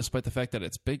smaller despite the fact that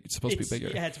it's big. It's supposed to be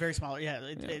bigger. Yeah, it's very smaller. Yeah,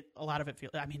 a lot of it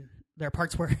feels. I mean, there are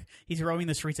parts where he's roaming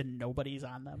the streets and nobody's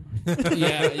on them.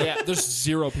 yeah. There's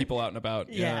 0 people out and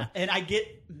about. Yeah, and I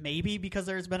get maybe because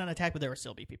there's been an attack, but there will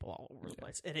still be people all over the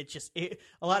place, and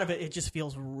a lot of it just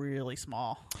feels really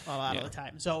small a lot of the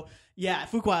time. So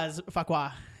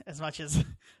Fuqua, as much as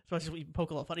we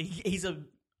poke a little funny, he's a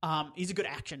good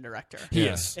action director. He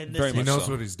is. And he knows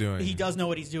what he's doing. He does know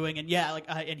what he's doing, and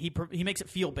and he makes it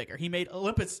feel bigger. He made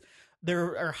Olympus.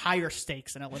 There are higher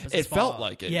stakes in Olympus. It felt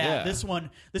like it. Yeah. This one,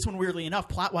 weirdly enough,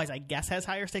 plot wise, I guess has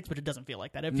higher stakes, but it doesn't feel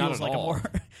like that. It Not feels at like all.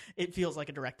 It feels like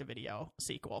a direct-to-video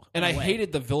sequel. And I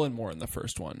hated the villain more in the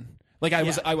first one. Like I'm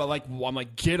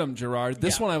like, get him, Gerard.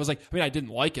 This one, I was like, I mean, I didn't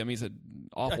like him. He's an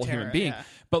awful human being. Yeah.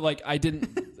 But I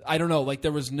don't know.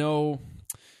 There was no.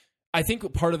 I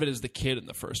think part of it is the kid in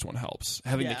the first one helps.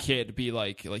 Having the kid be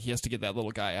like he has to get that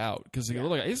little guy out because the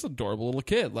little guy, he's an adorable little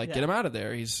kid. Get him out of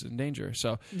there. He's in danger.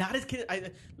 So not his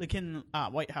kid. The kid in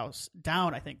White House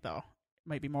Down, I think though,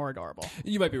 might be more adorable.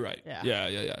 You might be right.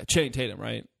 Yeah. Channing Tatum,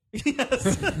 right?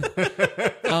 Yes.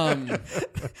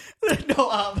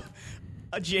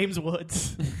 James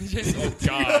Woods. Oh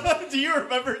God! Do you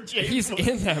remember James? He's Woods?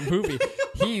 in that movie.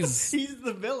 He's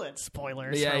the villain.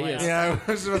 Spoilers. Yeah, he is. Yeah,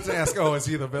 I was about to ask. Oh, is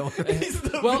he the villain? He's the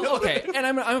villain. Okay. And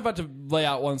I'm about to lay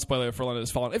out one spoiler for London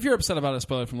Has Fallen. If you're upset about a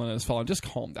spoiler from London Has Fallen, just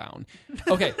calm down.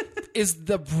 Okay. Is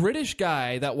the British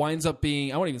guy that winds up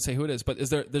being? I won't even say who it is, but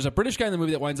there's a British guy in the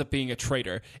movie that winds up being a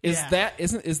traitor? Is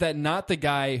that not the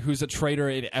guy who's a traitor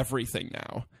in everything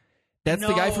now? That's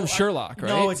the guy from Sherlock, right?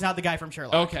 No, it's not the guy from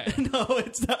Sherlock. Okay. No,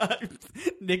 it's not.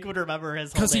 Nick would remember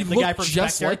his whole because he name. looked The guy from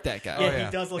just Spectre. like that guy. Yeah,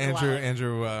 he does look a lot like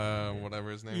Andrew, whatever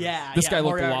his name is. Yeah, This guy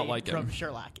looked a lot Moriarty like him. from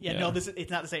Sherlock. Yeah, no,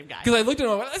 it's not the same guy. Because I looked at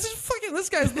him and I went, this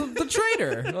guy's the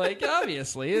traitor.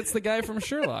 Obviously, it's the guy from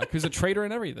Sherlock who's a traitor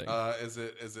and everything. Is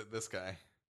it this guy?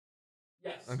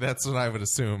 Yes. That's what I would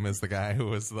assume is the guy who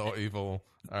was the evil.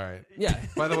 All right. Yeah.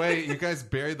 By the way, you guys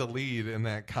buried the lead in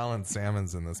that Colin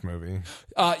Salmon's in this movie.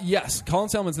 Yes, Colin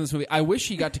Salmon's in this movie. I wish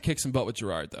he got to kick some butt with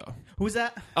Gerard, though. Who's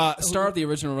that? Star of the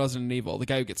original Resident Evil, the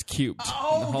guy who gets cubed.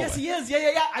 Oh, yes, he is.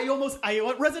 Yeah. I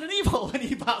went Resident Evil when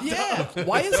he popped up.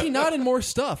 Why is he not in more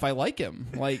stuff? I like him.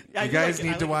 You guys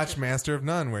need to watch Master of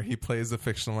None, where he plays a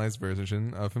fictionalized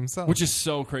version of himself. Which is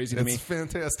so crazy to me. It's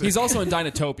fantastic. He's also in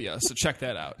Dinotopia, so check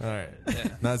that out. All right. Yeah.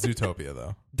 Not Zootopia,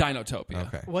 though. Dinotopia.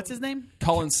 Okay. What's his name?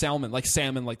 Colin Salmon, like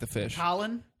salmon, like the fish.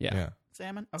 Colin? Yeah.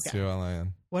 Salmon? Okay.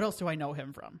 C-O-L-I-N. What else do I know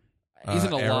him from? He's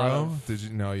in a Arrow? lot of... Did you?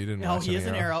 No, you didn't No, watch he is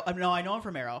in Arrow. Arrow. No, I know him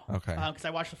from Arrow. Okay. Because I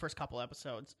watched the first couple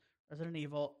episodes. Resident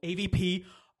Evil. AVP.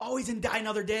 Oh, he's in Die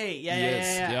Another Day.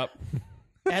 Yeah. Yep.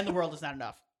 And The World Is Not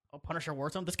Enough. Punisher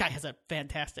Warzone. This guy has a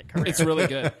fantastic career. It's really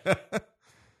good.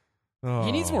 Oh,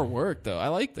 He needs more work, though. I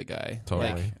like the guy.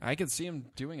 Totally. Like, I could see him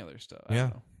doing other stuff. I Yeah.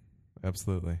 don't know.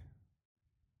 absolutely.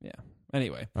 Yeah.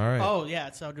 Anyway. All right. Oh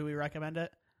yeah. So do we recommend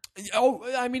it? Oh,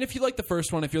 I mean, if you like the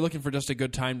first one, if you're looking for just a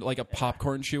good time, like a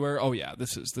popcorn chewer, oh yeah,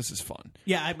 this is fun.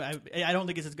 Yeah, I don't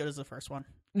think it's as good as the first one.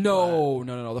 No.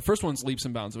 The first one's leaps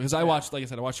and bounds because I watched, like I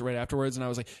said, I watched it right afterwards, and I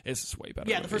was like, this is way better.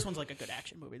 Yeah, than the me. first one's like a good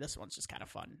action movie. This one's just kind of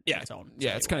fun. Yeah, in its own.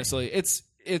 yeah, it's silly kind way. of silly.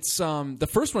 It's the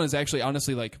first one is actually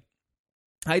honestly like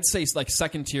I'd say like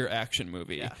second tier action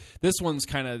movie. Yeah. This one's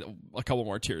kind of a couple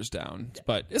more tiers down,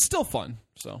 but it's still fun.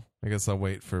 So I guess I'll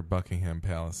wait for Buckingham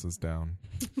Palace is down.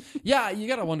 yeah, you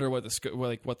gotta wonder what the scope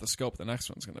of the next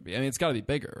one's gonna be. I mean, it's got to be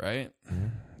bigger, right? Mm-hmm.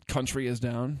 Country is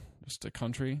down, just a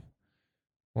country.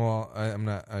 Well, I'm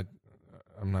not.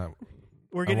 I'm not.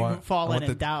 We're I getting want- I fallen want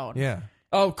and the- down. Yeah.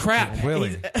 Oh crap!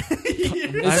 Willie.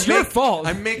 It's your fault.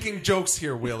 I'm making jokes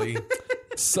here, Willie.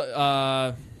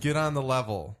 So, Get on the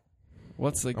level.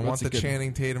 what's the? I want the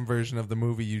Channing Tatum version of the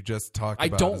movie you just talked I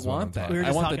about. don't is what I'm want that. talking We were I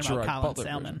just want talking the about Gerard Colin Butler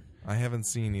Salmon. version. I haven't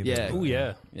seen either. Yeah. Oh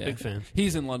yeah. Yeah. Big fan.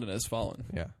 He's in London as Fallen.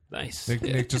 Yeah. Nice.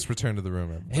 Nick just returned to the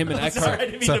room. everyone. Him and Sorry, I Eckhart.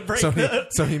 didn't mean to break So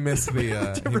he missed the. He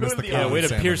missed ruin the. the- Yeah, Colin way to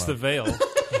Salmon pierce the one. veil.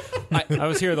 I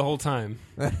was here the whole time.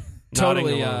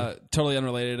 Totally, Nodding along. totally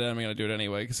unrelated. And I'm going to do it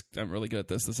anyway because I'm really good at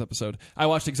this episode. I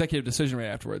watched Executive Decision right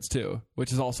afterwards too,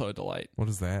 which is also a delight. What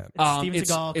is that? Steven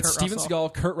Seagal, it's Kurt Steven Russell.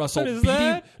 Seagal, Kurt Russell, What is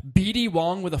that? BD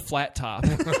Wong with a flat top,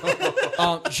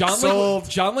 John Sold.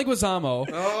 Leguizamo,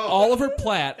 Oliver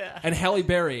Platt, and Halle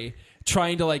Berry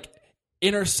trying to like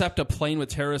intercept a plane with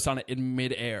terrorists on it in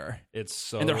midair, It's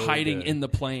so and they're hiding good. in the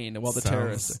plane while the Sounds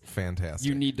terrorists. fantastic.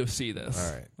 You need to see this.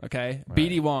 All right. Okay,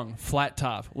 BD Wong, flat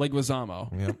top,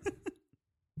 Leguizamo. Yep.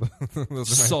 those are my,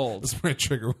 Sold. Those are my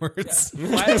trigger words.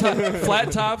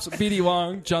 Flat tops, BD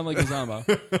Wong, John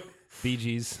Leguizamo. Bee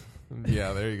Gees.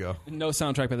 Yeah, there you go. No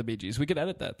soundtrack by the Bee Gees. We could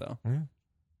edit that though.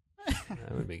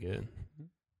 That would be good.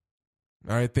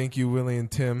 All right, thank you, Willie and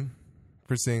Tim,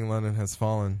 for seeing London Has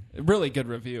Fallen. Really good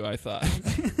review, I thought.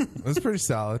 It was pretty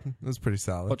solid.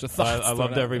 Bunch of I, thoughts. I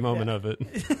loved thrown every out. moment of it.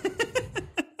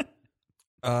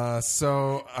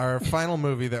 So our final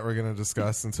movie that we're going to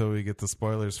discuss until we get the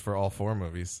spoilers for all four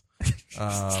movies,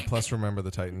 plus Remember the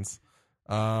Titans,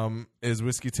 is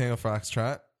Whiskey Tango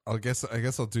Foxtrot. I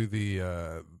guess I'll do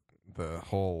the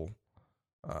whole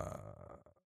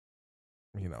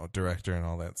director and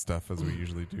all that stuff as we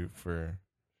usually do for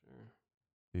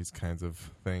these kinds of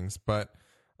things. But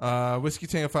Whiskey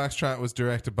Tango Foxtrot was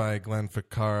directed by Glenn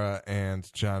Ficarra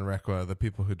and John Requa, the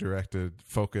people who directed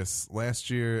Focus last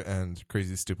year and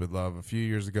Crazy Stupid Love a few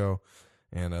years ago,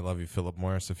 and I Love You, Philip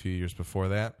Morris a few years before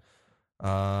that.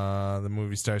 The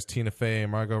movie stars Tina Fey,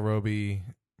 Margot Robbie,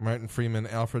 Martin Freeman,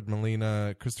 Alfred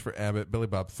Molina, Christopher Abbott, Billy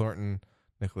Bob Thornton,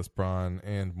 Nicholas Braun,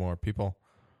 and more people.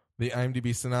 The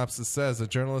IMDb synopsis says a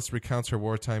journalist recounts her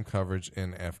wartime coverage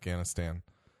in Afghanistan.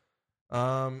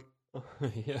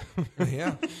 Yeah.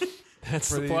 Yeah, That's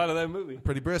Pretty- the plot of that movie.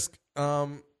 pretty brisk.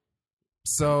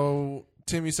 So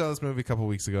Tim, you saw this movie a couple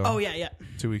weeks ago. Oh yeah.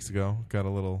 2 weeks ago. Got a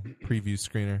little preview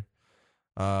screener.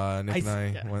 Nick and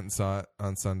I went and saw it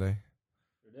on Sunday.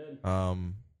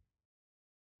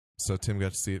 So Tim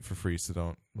got to see it for free, so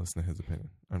don't listen to his opinion.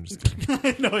 I'm just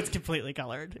kidding. No, it's completely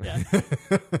colored. Yeah.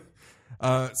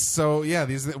 So yeah,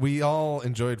 we all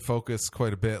enjoyed Focus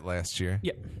quite a bit last year.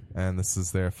 Yep. And this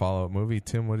is their follow-up movie.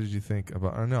 Tim, what did you think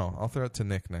about? Or no, I'll throw it to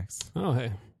Nick next. Oh,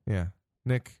 hey. Yeah,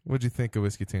 Nick, what did you think of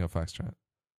Whiskey Tango Foxtrot?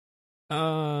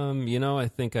 I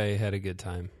think I had a good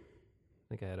time. I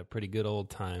think I had a pretty good old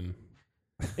time.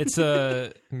 It's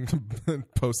a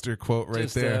Poster quote right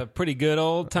just there. a pretty good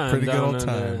old time. Pretty good down old in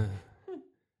time.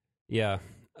 Yeah.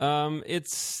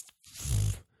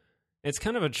 It's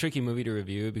kind of a tricky movie to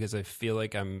review because I feel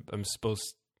like I'm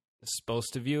supposed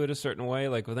to view it a certain way.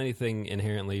 Like with anything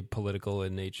inherently political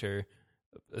in nature,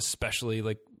 especially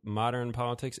like modern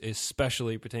politics,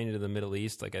 especially pertaining to the Middle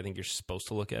East. Like I think you're supposed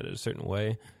to look at it a certain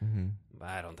way. Mm-hmm. But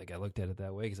I don't think I looked at it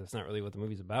that way because that's not really what the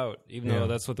movie's about. Even Yeah. though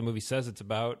that's what the movie says it's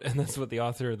about, and that's what the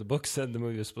author of the book said the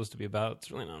movie was supposed to be about.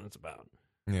 It's really not what it's about.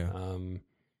 Yeah.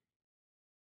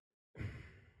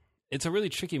 It's a really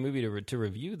tricky movie to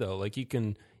review, though. Like you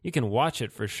can watch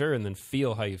it for sure and then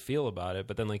feel how you feel about it.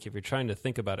 But then, like if you're trying to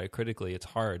think about it critically, it's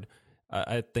hard.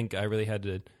 I think I really had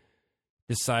to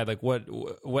decide like what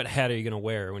hat are you going to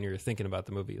wear when you're thinking about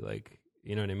the movie. Like,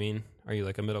 you know what I mean? Are you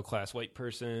like a middle class white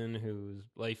person whose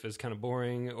life is kind of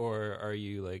boring, or are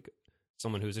you like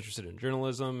someone who's interested in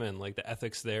journalism and like the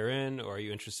ethics therein, or are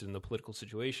you interested in the political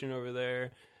situation over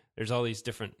there? There's all these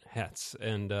different hats,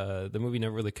 and the movie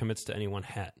never really commits to any one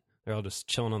hat. They're all just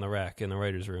chilling on the rack in the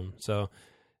writer's room. So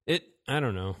it I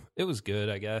don't know. It was good,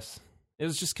 I guess. It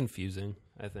was just confusing,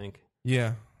 I think.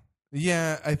 Yeah.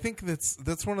 Yeah, I think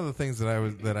that's one of the things that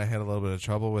I had a little bit of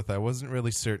trouble with. I wasn't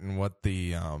really certain what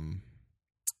the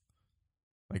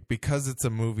like, because it's a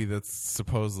movie that's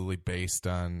supposedly based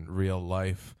on real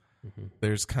life. Mm-hmm.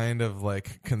 There's kind of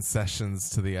like concessions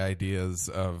to the ideas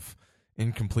of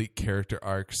incomplete character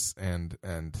arcs and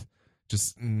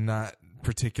just not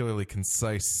particularly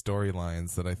concise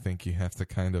storylines that I think you have to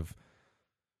kind of.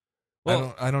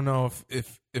 Well, I don't know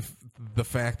if the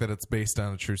fact that it's based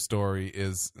on a true story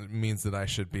means that I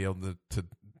should be able to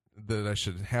that I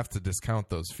should have to discount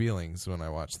those feelings when I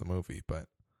watch the movie, but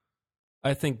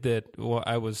I think that when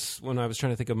I was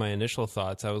trying to think of my initial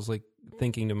thoughts, I was like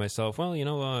thinking to myself, well,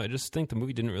 I just think the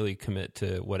movie didn't really commit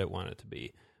to what it wanted to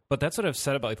be. But that's what I've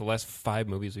said about like the last 5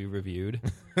 movies we reviewed.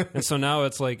 And so now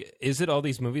it's like, is it all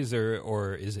these movies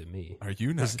or is it me? Are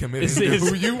you not committing to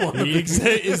who you want to be?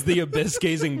 Is the abyss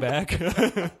gazing back?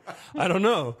 I don't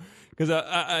know. Because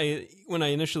I when I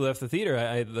initially left the theater,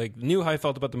 I like knew how I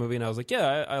felt about the movie, and I was like,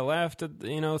 yeah, I laughed at,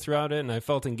 throughout it, and I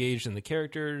felt engaged in the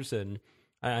characters, and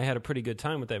I had a pretty good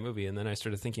time with that movie. And then I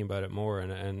started thinking about it more,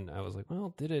 and I was like,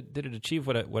 well, did it achieve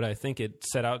what I think it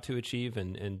set out to achieve,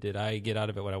 and did I get out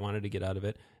of it what I wanted to get out of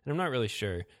it? And I'm not really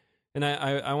sure. And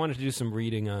I wanted to do some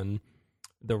reading on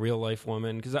the real life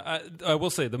woman, because I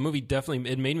will say the movie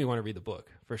definitely, it made me want to read the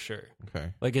book for sure.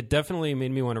 Okay. Like, it definitely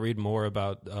made me want to read more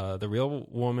about the real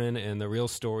woman and the real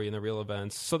story and the real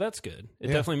events. So that's good. It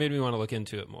definitely made me want to look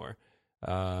into it more.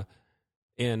 But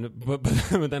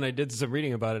then I did some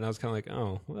reading about it, and I was kind of like,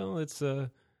 oh, well, it's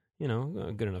a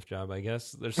good enough job, I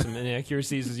guess. There's some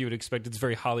inaccuracies as you would expect. It's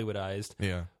very Hollywoodized.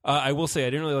 Yeah. I will say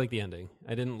I didn't really like the ending.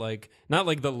 I didn't like, not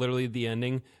like literally the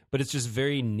ending, but it's just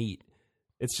very neat.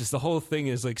 It's just the whole thing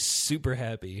is like super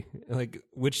happy, like,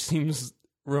 which seems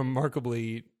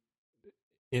remarkably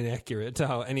inaccurate to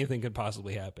how anything could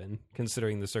possibly happen,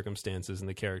 considering the circumstances and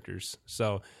the characters.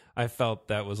 So I felt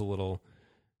that was a little,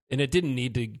 and it didn't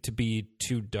need to be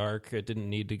too dark. It didn't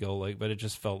need to go but it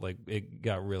just felt like it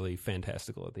got really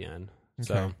fantastical at the end. Okay.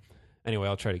 So anyway,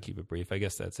 I'll try to keep it brief. I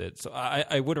guess that's it. So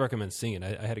I would recommend seeing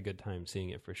it. I had a good time seeing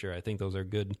it for sure. I think those are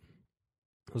good.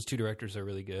 Those 2 directors are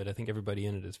really good. I think everybody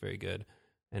in it is very good.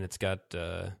 And it's got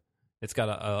a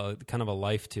kind of a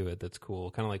life to it that's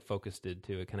cool, kind of like Focus did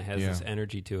too. It kind of has this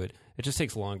energy to it. It just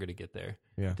takes longer to get there.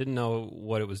 Yeah. Didn't know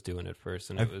what it was doing at first,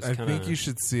 and it was I think you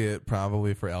should see it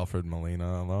probably for Alfred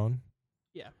Molina alone.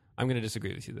 Yeah. I'm going to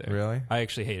disagree with you there. Really? I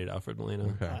actually hated Alfred Molina.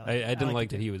 Okay. I didn't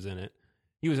like that he was in it.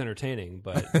 He was entertaining,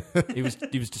 but he was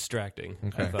distracting.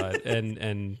 Okay. I thought.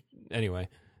 And anyway,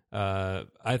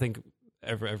 I think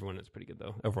everyone is pretty good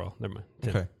though overall. Never mind.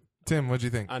 Okay. Tim, what'd you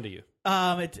think? On to you.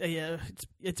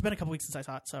 It's been a couple weeks since I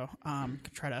saw it, so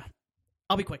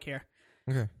I'll be quick here.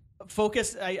 Okay.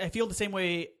 Focus, I feel the same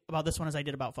way about this one as I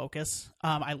did about Focus.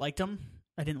 I liked them.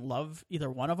 I didn't love either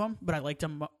one of them, but I liked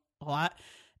them a lot.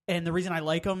 And the reason I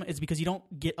like them is because you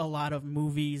don't get a lot of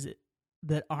movies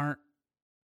that aren't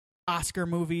Oscar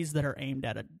movies that are aimed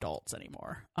at adults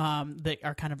anymore. That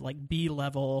are kind of like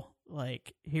B-level,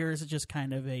 like, here's just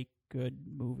kind of a good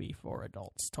movie for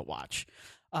adults to watch.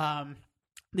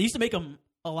 They used to make them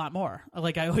a lot more.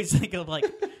 Like, I always think of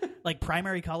like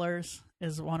Primary Colors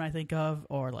is one I think of,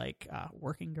 or like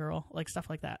Working Girl, like stuff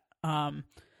like that.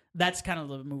 That's kind of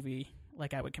the movie.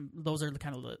 Like, those are the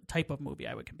kind of the type of movie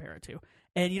I would compare it to,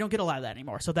 and you don't get a lot of that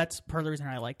anymore. So that's part of the reason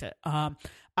I liked it.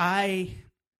 I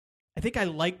think I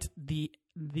liked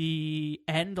the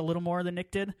end a little more than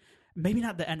Nick did. Maybe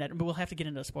not the end, but we'll have to get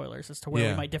into spoilers as to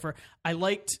where we might differ. I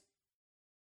liked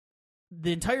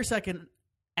the entire second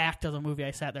act of the movie.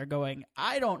 I sat there going,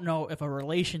 I don't know if a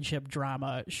relationship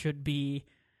drama should be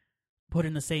put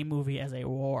in the same movie as a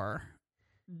war,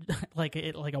 like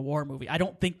a war movie. I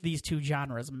don't think these 2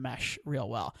 genres mesh real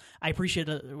well. I appreciate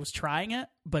that it was trying it,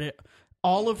 but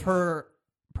all of her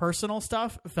personal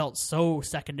stuff felt so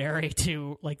secondary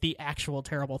to like the actual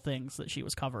terrible things that she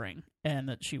was covering, and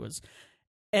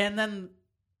then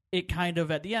it kind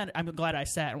of, at the end, I'm glad I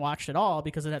sat and watched it all,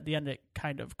 because at the end it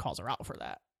kind of calls her out for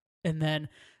that. And then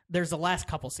there's the last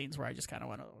couple scenes where I just kind of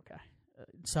went, oh, okay.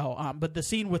 So, but the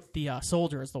scene with the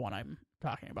soldier is the one I'm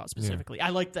talking about specifically. Yeah. I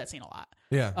liked that scene a lot.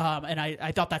 Yeah. And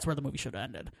I thought that's where the movie should have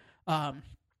ended.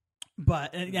 But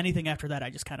anything after that,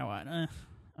 I just kind of went,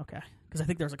 okay. Because I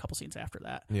think there's a couple scenes after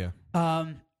that. Yeah.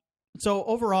 So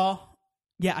overall,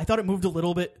 yeah, I thought it moved a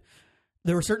little bit.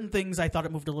 There were certain things I thought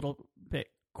it moved a little bit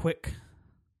quick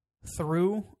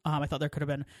through. I thought there could have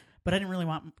been, but I didn't really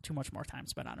want too much more time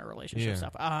spent on her relationship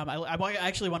stuff. I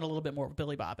actually wanted a little bit more of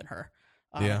Billy Bob and her.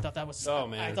 I thought that was. Oh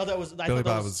man! I thought that was. Billy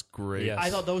Bob was great. Yes. I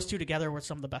thought those 2 together were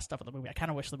some of the best stuff in the movie. I kind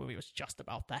of wish the movie was just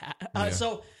about that.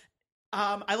 So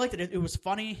I liked it. It was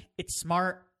funny. It's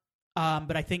smart.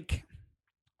 But I think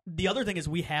the other thing is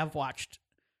we have watched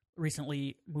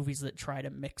recently movies that try to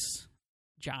mix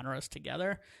genres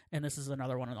together, and this is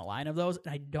another one in the line of those.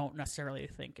 And I don't necessarily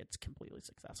think it's completely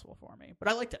successful for me, but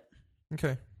I liked it.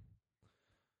 Okay.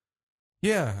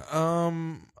 Yeah,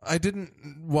 I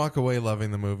didn't walk away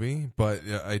loving the movie, but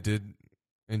I did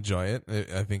enjoy it.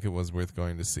 I think it was worth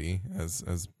going to see,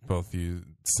 as both you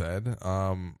said.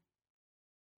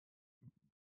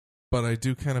 But I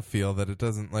do kind of feel that it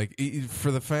doesn't, like,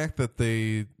 for the fact that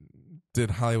they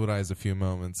did Hollywoodize a few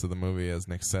moments of the movie, as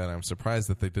Nick said, I'm surprised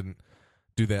that they didn't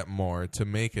do that more to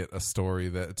make it a story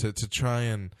that to try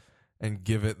and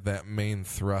give it that main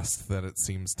thrust that it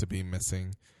seems to be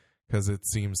missing, because it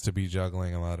seems to be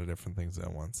juggling a lot of different things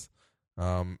at once.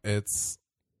 I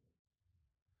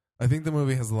think the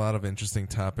movie has a lot of interesting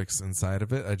topics inside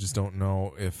of it. I just don't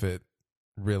know if it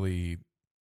really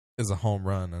is a home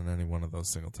run on any one of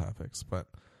those single topics. But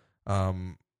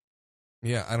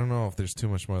yeah, I don't know if there's too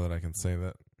much more that I can say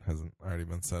that hasn't already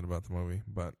been said about the movie,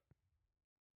 but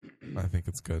I think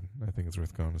it's good. I think it's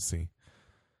worth going to see.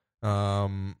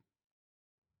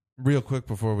 Real quick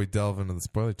before we delve into the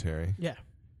spoiler Terry. Yeah.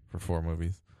 For 4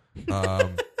 movies.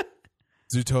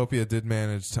 Zootopia did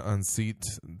manage to unseat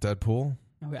Deadpool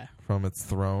from its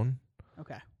throne.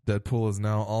 Okay. Deadpool is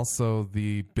now also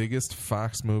the biggest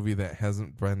Fox movie that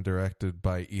hasn't been directed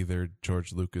by either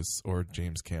George Lucas or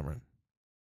James Cameron.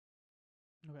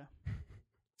 Okay.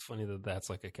 It's funny that that's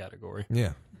like a category.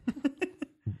 Yeah.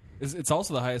 It's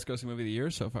also the highest grossing movie of the year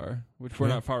so far, which we're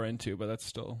not far into, but that's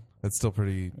still... It's still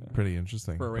pretty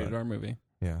interesting. For a rated R movie.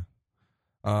 Yeah.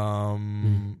 But yeah,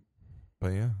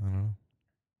 I don't know.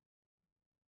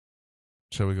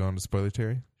 Shall we go on to spoiler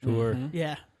Terry? Sure. Mm-hmm.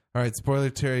 Yeah. All right,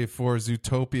 spoiler Terry for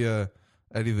Zootopia,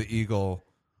 Eddie the Eagle,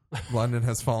 London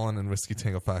Has Fallen, and Whiskey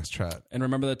Tango Foxtrot. And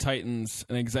Remember the Titans,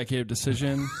 An Executive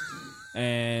Decision,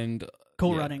 and...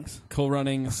 Cool Runnings. Cool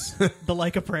Runnings. The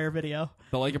Like a Prayer video.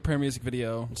 The Like a Prayer music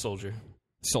video. Soldier.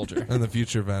 And the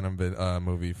future Venom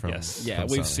movie from... Yes. Yeah, from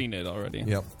we've Sony. seen it already.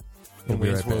 Yep. And We'll be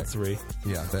Wayne's right World back. 3.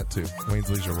 Yeah, that too. Wayne's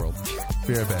Leisure World.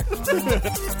 Be right back.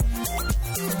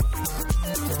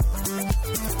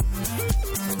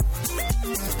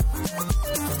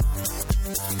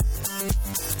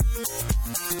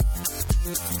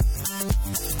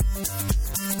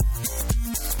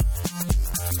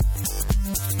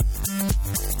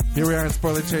 Here we are in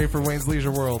spoiler Terry for Wayne's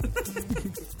Leisure World.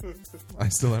 I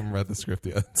still haven't read the script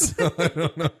yet, so I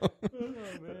don't know.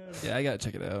 Yeah, I gotta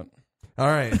check it out. All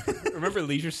right. Remember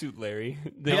Leisure Suit Larry?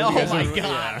 Oh my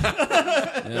God.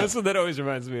 That's what that always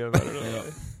reminds me of. I don't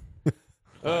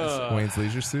know. Wayne's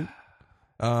Leisure Suit.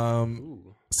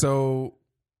 So,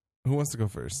 who wants to go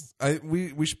first?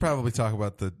 We should probably talk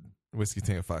about the Whiskey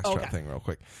Tango Foxtrot thing real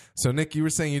quick. So, Nick, you were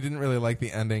saying you didn't really like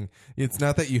the ending. It's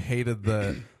not that you hated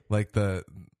the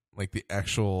the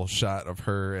actual shot of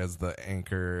her as the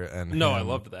anchor and No, him. I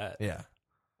loved that. Yeah.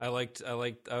 I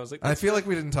was like, I feel like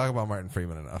we didn't talk about Martin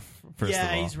Freeman enough. First of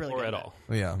all. He's really or good at all.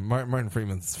 Yeah, Martin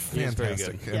Freeman's He's very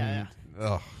fantastic. good. And,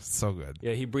 oh, so good.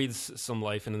 Yeah, he breathes some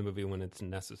life into the movie when it's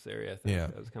necessary. I think. Yeah.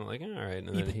 I was kind of like, all right, and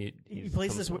then He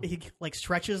plays this. He like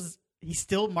stretches. He's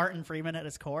still Martin Freeman at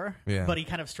his core, but he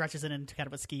kind of stretches it into kind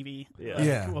of a skeevy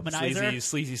womanizer.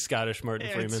 sleazy Scottish Martin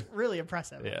Freeman. It's really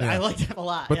impressive. Yeah. I liked him a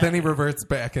lot. But then he reverts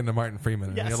back into Martin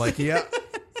Freeman, and you're like, yeah.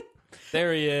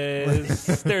 There he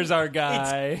is. There's our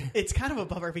guy. It's kind of a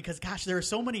bummer because, gosh, there are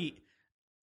so many.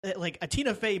 Like a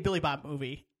Tina Fey Billy Bob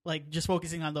movie, like just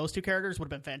focusing on those two characters would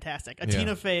have been fantastic. A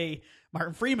Tina Fey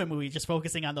Martin Freeman movie, just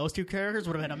focusing on those two characters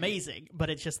would have been amazing.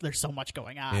 But it's just there's so much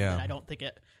going on, and I don't think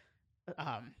it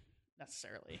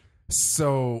necessarily.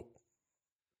 So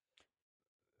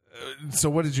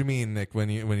what did you mean, Nick, when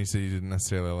you said you didn't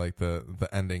necessarily like the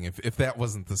ending? If that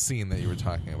wasn't the scene that you were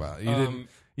talking about, you didn't.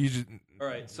 You just all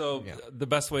right. So the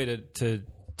best way to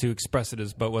express it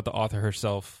is, but what the author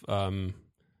herself,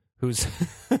 who's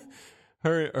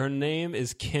her name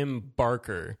is Kim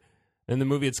Barker. In the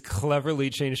movie, it's cleverly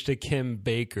changed to Kim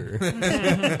Baker.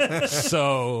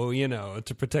 So,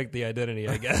 to protect the identity,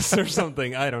 I guess, or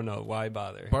something. I don't know. Why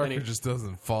bother? Barker just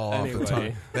doesn't fall off the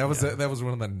tongue. That was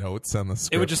one of the notes on the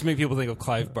script. It would just make people think of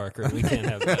Clive Barker. We can't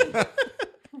have that.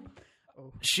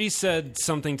 She said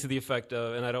something to the effect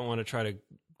of, and I don't want to try to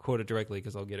quote it directly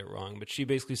because I'll get it wrong, but she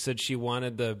basically said she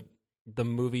wanted the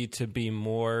movie to be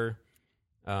more...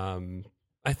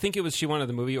 I think it was she wanted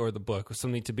the movie or the book was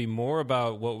something to be more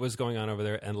about what was going on over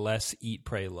there and less Eat,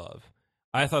 Pray, Love.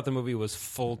 I thought the movie was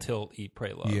full tilt Eat,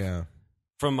 Pray, Love. Yeah.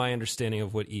 From my understanding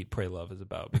of what Eat, Pray, Love is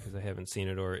about, because I haven't seen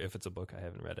it, or if it's a book, I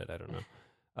haven't read it. I don't know.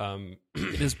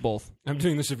 It is both. I'm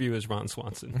doing this review as Ron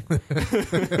Swanson,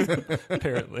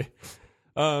 apparently.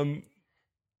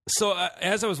 So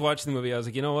as I was watching the movie, I was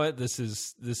like, you know what? This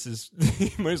is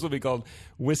it might as well be called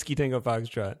Whiskey Tango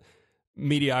Foxtrot.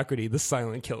 Mediocrity, the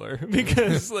silent killer,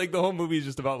 because like the whole movie is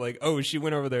just about like, oh, she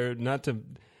went over there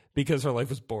because her life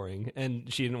was boring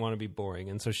and she didn't want to be boring,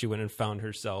 and so she went and found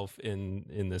herself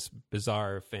in this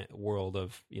bizarre world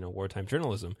of wartime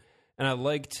journalism. And I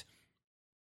liked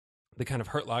the kind of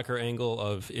Hurt Locker angle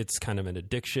of it's kind of an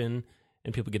addiction,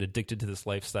 and people get addicted to this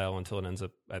lifestyle until it ends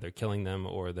up either killing them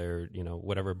or they're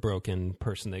whatever broken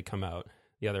person they come out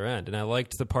the other end. And I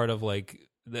liked the part of like.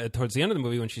 Towards the end of the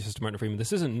movie when she says to Martin Freeman,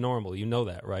 this isn't normal, you know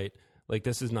that, right? Like,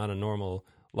 this is not a normal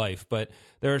life. But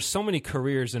there are so many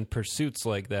careers and pursuits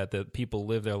like that people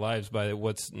live their lives by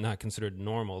what's not considered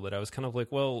normal, that I was kind of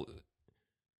like, well,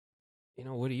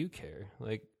 what do you care?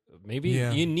 Like, maybe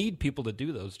you need people to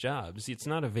do those jobs. It's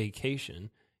not a vacation.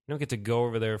 You don't get to go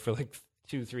over there for like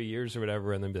 2-3 years or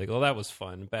whatever and then be like, oh, that was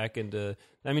fun. Back into,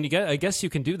 I mean, I guess you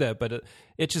can do that, but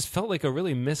it just felt like a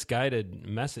really misguided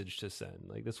message to send.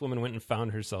 Like, this woman went and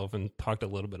found herself and talked a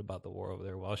little bit about the war over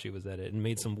there while she was at it and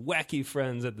made some wacky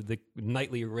friends at the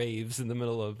nightly raves in the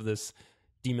middle of this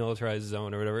demilitarized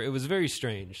zone or whatever. It was very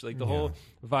strange. Like, the whole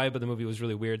vibe of the movie was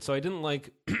really weird. So I didn't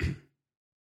like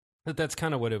that's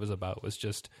kind of what it was about, was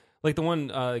just like the one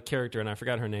character, and I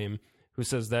forgot her name, who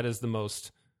says that is the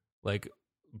most like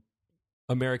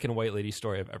American white lady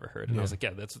story I've ever heard. And I was like,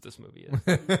 yeah, that's what this movie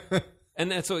is.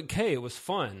 And that's okay. It was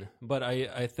fun, but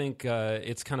I think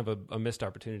it's kind of a missed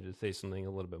opportunity to say something a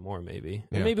little bit more, maybe.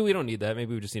 And maybe we don't need that.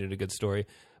 Maybe we just needed a good story.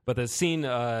 But the scene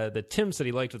that Tim said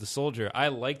he liked with the soldier, I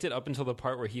liked it up until the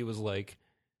part where he was like,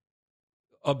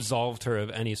 absolved her of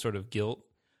any sort of guilt.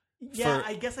 Yeah,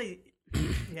 I guess I... Yeah.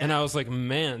 And I was like,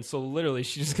 man, so literally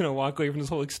she's just going to walk away from this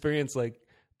whole experience, like,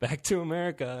 back to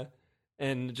America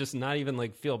and just not even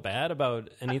like feel bad about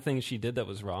anything she did that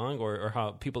was wrong or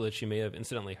how people that she may have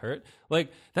incidentally hurt.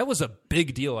 Like, that was a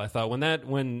big deal. I thought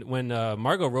when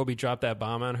Margot Robbie dropped that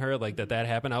bomb on her, like that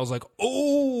happened, I was like,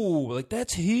 oh, like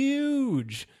that's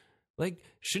huge. Like,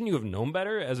 shouldn't you have known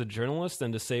better as a journalist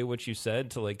than to say what you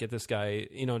said to like get this guy,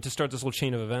 to start this whole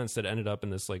chain of events that ended up in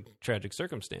this like tragic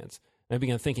circumstance? And I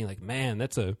began thinking like, man,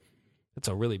 that's a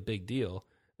really big deal.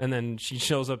 And then she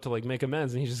shows up to like make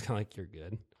amends, and he's just kind of like, you're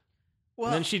good. Well,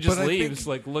 and then she just leaves,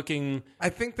 like looking. I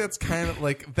think that's kind of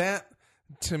like that.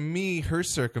 To me, her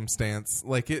circumstance,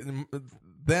 like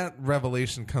that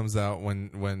revelation comes out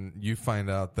when you find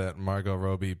out that Margot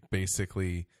Robbie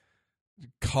basically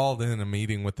called in a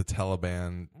meeting with the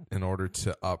Taliban in order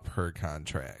to up her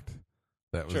contract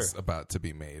that was about to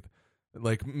be made,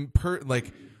 like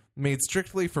made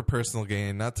strictly for personal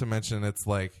gain. Not to mention, it's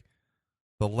like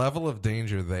the level of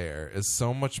danger there is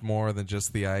so much more than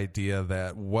just the idea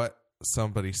that what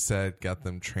somebody said got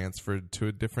them transferred to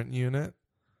a different unit.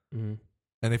 Mm-hmm.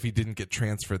 And if he didn't get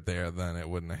transferred there, then it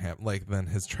wouldn't have happened. Like, then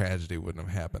his tragedy wouldn't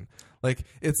have happened. Like,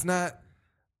 it's not.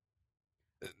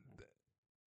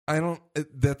 I don't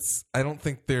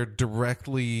think they're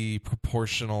directly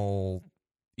proportional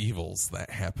evils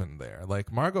that happened there.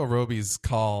 Like, Margot Robbie's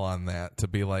call on that to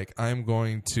be like, I'm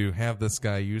going to have this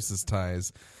guy use his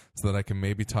ties so that I can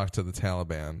maybe talk to the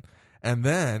Taliban, and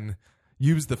then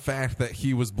use the fact that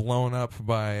he was blown up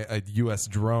by a U.S.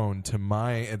 drone to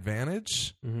my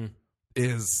advantage,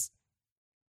 is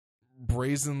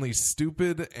brazenly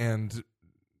stupid and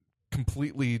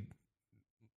completely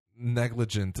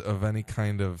negligent of any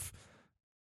kind of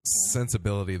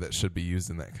sensibility that should be used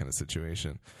in that kind of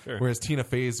situation. Sure. Whereas Tina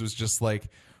Fey's was just like,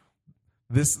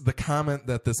 the comment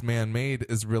that this man made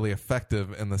is really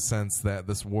effective in the sense that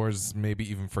this war is maybe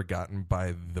even forgotten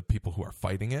by the people who are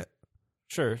fighting it.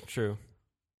 Sure, true.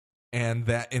 And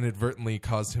that inadvertently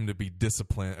caused him to be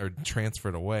disciplined or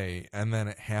transferred away. And then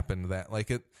it happened that, like,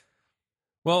 it.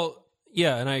 Well,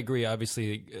 yeah, and I agree.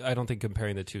 Obviously, I don't think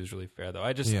comparing the two is really fair, though.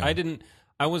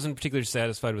 I wasn't particularly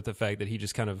satisfied with the fact that he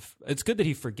just kind of. It's good that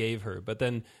he forgave her, but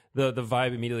then the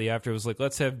vibe immediately after was like,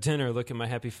 let's have dinner, look at my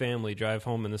happy family, drive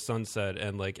home in the sunset,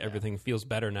 and like everything feels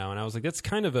better now. And I was like, that's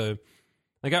kind of a.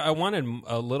 Like, I wanted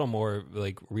a little more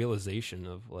like realization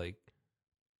of like.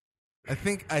 I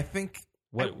think.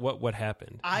 What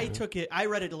happened? I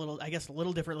read it a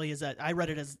little differently. Is that I read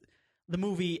it as the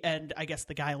movie, and I guess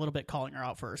the guy a little bit calling her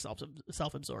out for her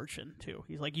self-absorption too.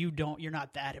 He's like, you're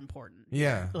not that important.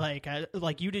 Yeah.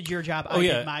 Like you did your job, I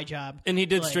did my job. And he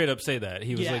did straight up say that.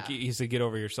 He was like, he said, get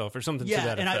over yourself or something to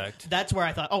that effect. That's where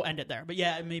I thought, end it there. But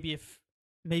yeah, maybe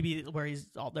where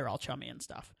they're all chummy and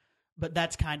stuff. But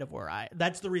that's kind of where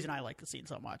that's the reason I like the scene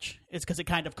so much. It's because it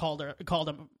kind of called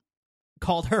him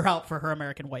called her out for her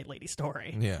American White Lady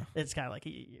story. Yeah. It's kind of like,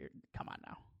 come on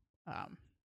now.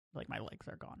 Like, my legs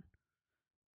are gone.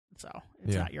 So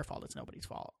it's not your fault. It's nobody's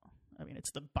fault. I mean,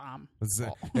 it's the bomb.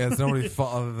 Fault. It's nobody's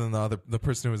fault other than the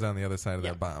person who was on the other side of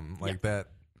that bomb. Like that,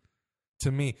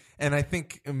 to me. And I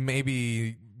think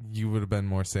maybe you would have been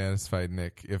more satisfied,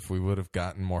 Nick, if we would have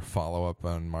gotten more follow-up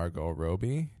on Margot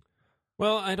Robbie.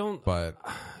 Well, I don't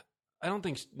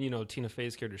think Tina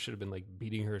Fey's character should have been like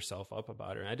beating herself up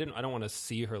about her. I don't want to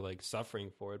see her like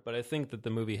suffering for it, but I think that the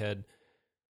movie had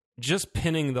just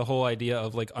pinning the whole idea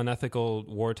of like unethical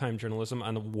wartime journalism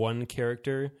on one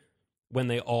character when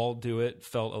they all do it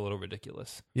felt a little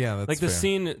ridiculous. Yeah, that's like the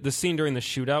fair. scene during the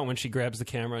shootout when she grabs the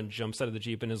camera and jumps out of the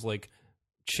Jeep and is like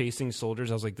chasing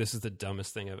soldiers. I was like, this is the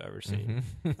dumbest thing I've ever seen.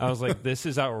 I was like, this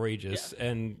is outrageous,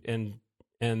 and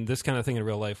this kind of thing in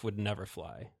real life would never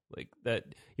fly. Like that,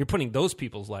 you're putting those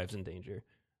people's lives in danger.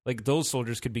 Like those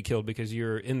soldiers could be killed because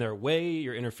you're in their way,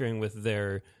 you're interfering with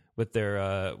their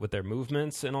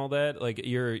movements and all that. Like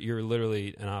you're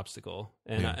literally an obstacle.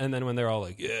 And then when they're all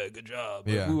like, yeah, good job.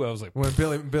 Yeah. Ooh, I was like, when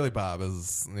Billy Bob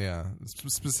is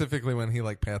specifically when he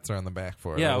like pats her on the back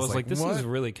for it. Yeah, I was like, this what? is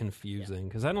really confusing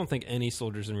because I don't think any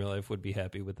soldiers in real life would be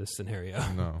happy with this scenario.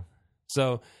 No.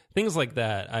 So things like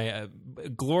that, I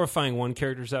glorifying one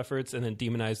character's efforts and then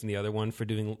demonizing the other one for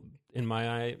doing, in my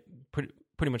eye,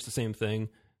 pretty much the same thing,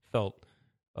 felt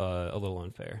a little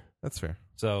unfair. That's fair.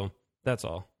 So that's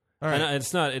all. All right. And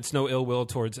it's no ill will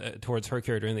towards her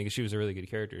character or anything. She was a really good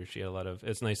character. She had a lot of.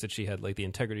 It's nice that she had like the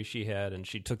integrity she had, and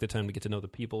she took the time to get to know the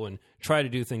people and try to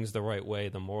do things the right way,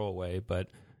 the moral way. But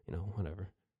whatever.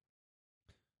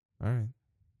 All right.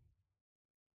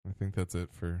 I think that's it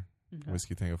for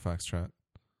Whiskey Tango Foxtrot.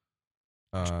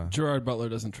 Gerard Butler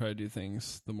doesn't try to do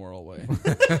things the moral way.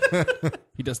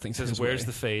 He does things. He says, his "Where's way.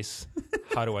 the face?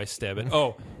 How do I stab it?"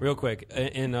 Oh, real quick,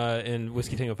 in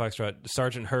Whiskey Tango Foxtrot,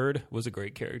 Sergeant Hurd was a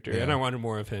great character, and I wanted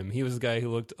more of him. He was the guy who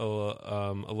looked a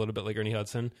little bit like Ernie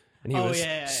Hudson, and he was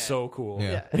so cool.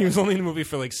 Yeah. And he was only in the movie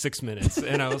for like 6 minutes,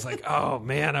 and I was like, "Oh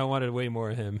man, I wanted way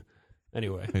more of him."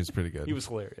 Anyway, He was pretty good. he was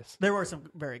hilarious. There were some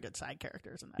very good side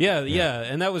characters in that. Yeah,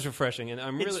 and that was refreshing. And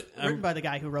It's written by the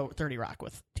guy who wrote 30 Rock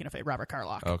with Tina Fey, Robert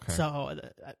Carlock. Okay. So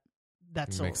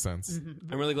that's Makes sense.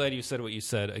 I'm really glad you said what you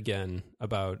said again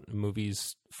about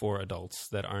movies for adults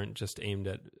that aren't just aimed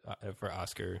at for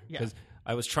Oscar. Because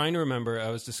I was trying to remember, I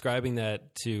was describing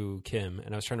that to Kim,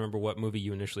 and I was trying to remember what movie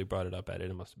you initially brought it up at.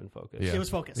 It must have been Focus. Yeah. It was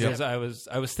Focus. Yeah. Because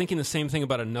I was thinking the same thing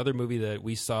about another movie that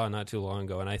we saw not too long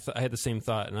ago, and I had the same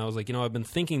thought, and I was like, I've been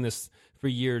thinking this for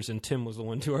years, and Tim was the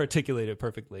one to articulate it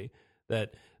perfectly.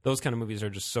 That those kind of movies are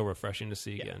just so refreshing to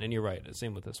see again. And you're right,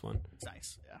 same with this one. It's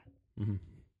nice. Yeah. Mm-hmm.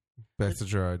 Back to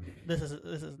Gerard. This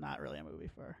is not really a movie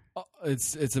for.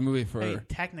 It's a movie for. Hey,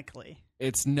 technically,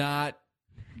 It's not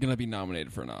gonna be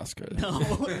nominated for an Oscar.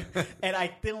 no, and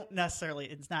I don't necessarily.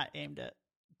 It's not aimed at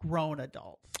grown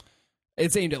adults.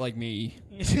 It's aimed at like me.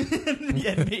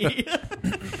 Yeah, me.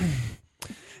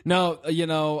 No,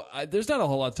 there's not a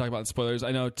whole lot to talk about in spoilers.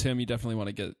 I know, Tim, you definitely want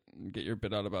to get your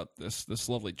bit out about this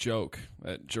lovely joke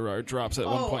that Gerard drops at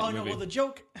one point in the movie. Well, the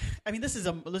joke. I mean, this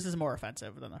is more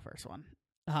offensive than the first one.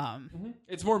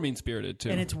 It's more mean-spirited, too.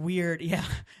 And it's weird. Yeah,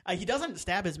 he doesn't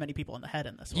stab as many people in the head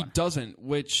in this He one. doesn't,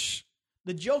 which...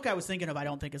 The joke I was thinking of, I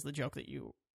don't think is the joke that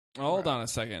you... Hold on a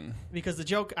second. Because the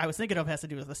joke I was thinking of has to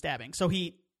do with the stabbing. So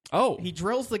he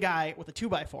drills the guy with a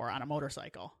 2x4 on a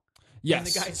motorcycle. Yes. And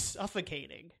the guy's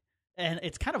suffocating. And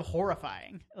it's kind of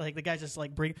horrifying. Like, the guy's just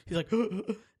like, he's like,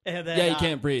 and then... Yeah, he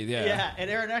can't breathe, yeah. Yeah, and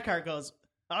Aaron Eckhart goes,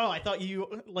 oh, I thought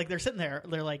you... Like, they're sitting there,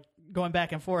 they're like going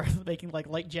back and forth, making like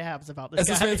light jabs about this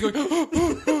As guy. this man's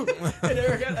going... And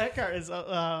Aaron Eckhart is...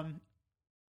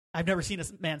 I've never seen a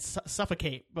man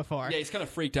suffocate before. Yeah, he's kind of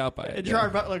freaked out by it. And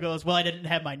Gerard Butler goes, well, I didn't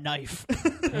have my knife.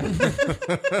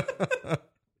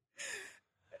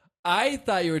 I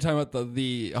thought you were talking about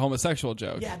the homosexual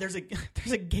joke. Yeah, there's a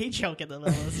gay joke in the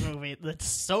middle of this movie that's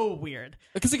so weird.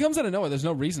 Because it comes out of nowhere. There's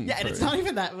no reason Yeah, for and it's it. not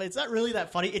even that. It's not really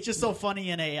that funny. It's just so funny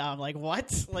in a like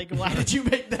what? Like why did you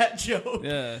make that joke?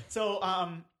 Yeah. So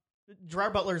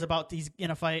Gerard Butler's he's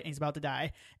in a fight and he's about to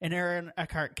die, and Aaron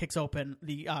Eckhart kicks open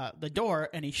the door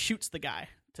and he shoots the guy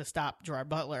to stop Gerard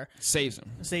Butler. Saves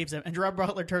him. Saves him, and Gerard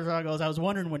Butler turns around and goes, "I was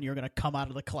wondering when you were going to come out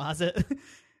of the closet."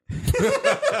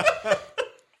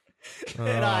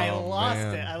 And I lost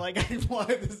man. it. I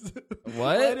wanted this. What?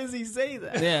 Why does he say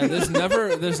that? Yeah, there's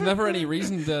never any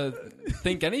reason to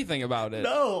think anything about it.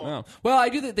 No. Well, I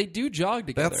do that. They do jog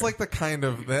together. That's like the kind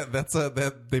of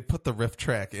that they put the riff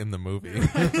track in the movie.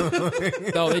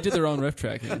 No, they did their own riff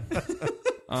tracking.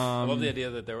 I love the idea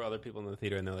that there were other people in the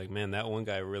theater and they're like, man, that one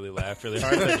guy really laughed really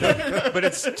hard at that joke. But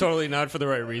it's totally not for the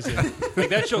right reason. Like,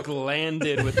 that joke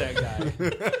landed with that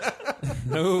guy.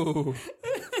 No.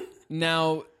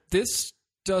 Now, this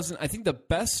doesn't... I think the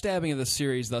best stabbing of the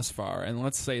series thus far, and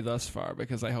let's say thus far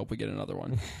because I hope we get another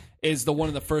one, is the one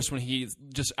in the first one. He's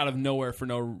just out of nowhere for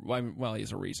no... Well, he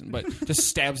has a reason, but just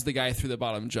stabs the guy through the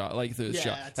bottom jaw, like through his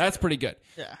jaw. That's pretty good.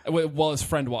 Yeah. While his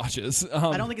friend watches.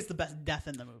 I don't think it's the best death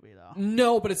in the movie, though.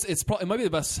 No, but it might be the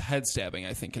best head stabbing,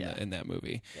 I think, in that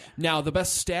movie. Yeah. Now, the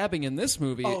best stabbing in this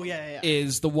movie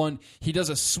is the one... He does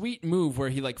a sweet move where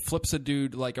he like flips a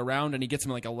dude like around and he gets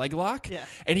him like a leg lock. Yeah.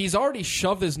 And he's already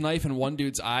shoved his knife in one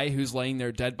dude's eye who's laying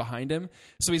there dead behind him.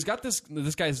 So he's got this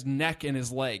guy's neck in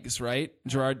his legs, right?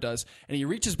 Gerard does. And he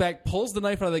reaches back, pulls the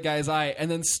knife out of the guy's eye, and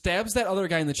then stabs that other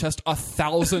guy in the chest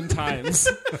 1,000 times.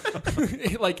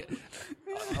 like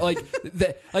I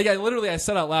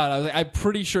said out loud, I was like, I'm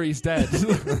pretty sure he's dead.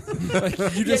 Like,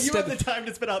 you had the time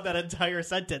to spit out that entire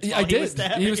sentence. I did.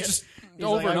 He was just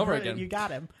over and over like, again. You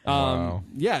got him. Wow.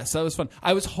 Yeah, so that was fun.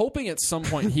 I was hoping at some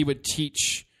point he would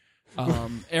teach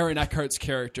Aaron Eckhart's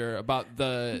character about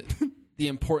the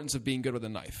importance of being good with a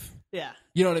knife. Yeah.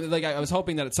 You know what I mean? Like, I was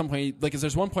hoping that at some point, like, because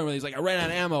there's one point where he's like, I ran out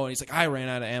of ammo, and he's like, I ran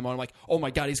out of ammo. And I'm like, oh my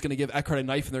God, he's going to give Eckhart a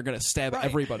knife, and they're going to stab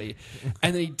everybody.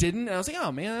 And then he didn't, and I was like,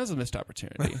 oh man, that was a missed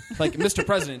opportunity. Like, Mr.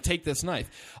 President, take this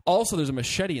knife. Also, there's a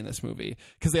machete in this movie,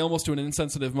 because they almost do an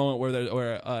insensitive moment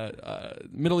where a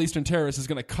Middle Eastern terrorist is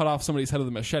going to cut off somebody's head with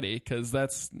a machete, because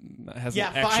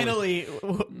finally,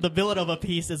 the villain of a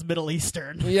piece is Middle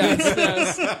Eastern.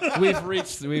 Yes, we've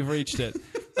reached it.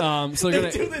 So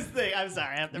they're do this thing. I'm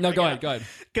sorry. I have to go ahead.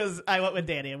 Because I went with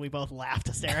Danny and we both laughed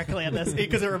hysterically at this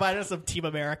because it reminded us of Team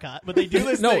America. But they do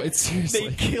this thing. It's seriously.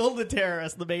 They kill the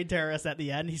terrorist, the main terrorist at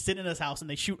the end. He's sitting in his house and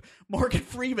they shoot Morgan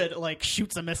Freeman, like,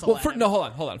 shoots a missile at him. No,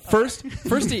 hold on. First,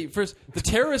 the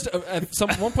terrorist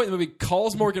at one point in the movie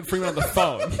calls Morgan Freeman on the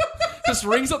phone. Just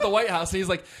rings up the White House and he's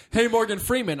like, "Hey, Morgan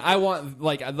Freeman, I want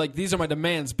like these are my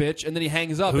demands, bitch." And then he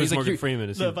hangs up. Who's he's Morgan like, Freeman?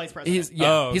 Is the vice president?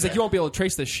 He's like, "You won't be able to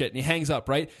trace this shit," and he hangs up,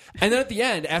 right? And then at the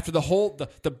end, after the whole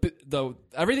the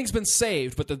everything's been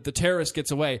saved, but the terrorist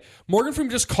gets away, Morgan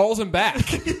Freeman just calls him back.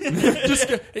 Just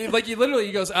like he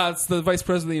goes, "It's the vice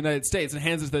president of the United States," and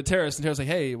hands it to the terrorist, and the terrorist's like,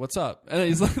 "Hey, what's up?" And then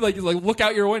he's like, "Look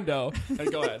out your window."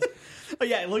 And go ahead. Oh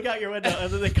yeah, look out your window,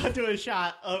 and then they cut to a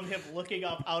shot of him looking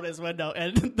up out his window,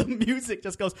 and the music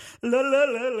just goes la la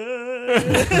la la.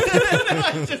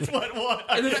 I just went what?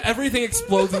 And then everything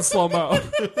explodes in slow mo.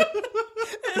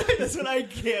 That's what I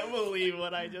can't believe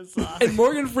what I just saw. And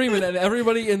Morgan Freeman and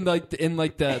everybody in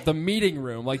the meeting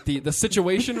room, like the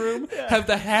situation room, have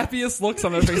the happiest looks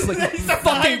on their faces, like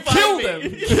fucking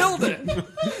killed him.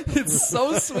 It's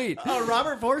so sweet. Oh,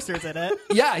 Robert Forster's in it.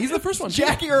 Yeah, he's the first one.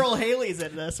 Jackie Earle Haley's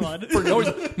in this one. For no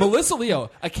reason. Melissa Leo,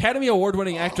 Academy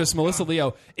Award-winning actress Melissa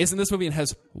Leo, is in this movie and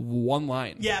has one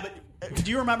line. Yeah, but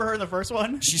do you remember her in the first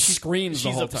one? She screams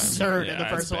the whole time. She's absurd in the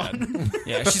first one.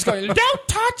 Yeah, she's going, "Don't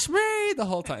touch me!" the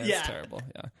whole time. It's terrible.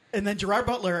 Yeah. And then Gerard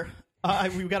Butler,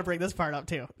 we've got to bring this part up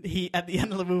too. He at the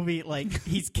end of the movie, like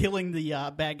he's killing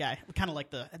the bad guy, kind of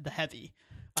like the heavy.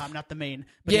 Not the main.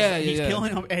 But he's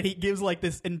killing him, and he gives like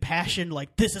this impassioned,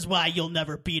 like, "This is why you'll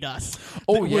never beat us.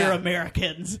 We're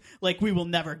Americans. Like, we will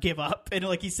never give up." And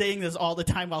like he's saying this all the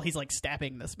time while he's like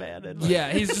stabbing this man. And,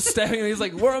 like, he's just stabbing him. He's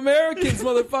like, "We're Americans,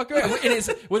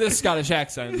 motherfucker!" With his Scottish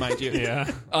accent, mind you.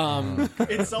 Yeah.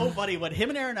 It's so funny when him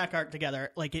and Aaron Eckhart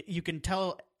together. Like you can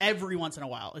tell every once in a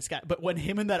while it's got. But when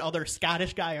him and that other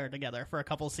Scottish guy are together for a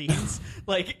couple scenes,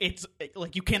 like it's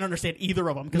like you can't understand either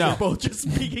of them because they're both just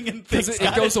speaking in thick Scottish.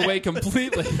 It goes away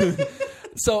completely.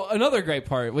 So another great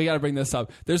part, we got to bring this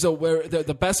up. There's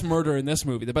the best murder in this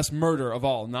movie, the best murder of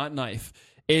all, not knife,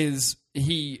 is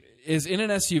he is in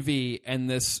an SUV and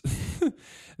this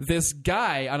this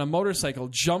guy on a motorcycle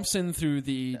jumps in through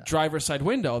the driver's side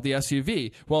window of the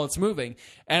SUV while it's moving.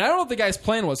 And I don't know what the guy's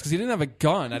plan was because he didn't have a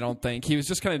gun, I don't think. He was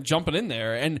just kind of jumping in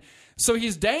there. And so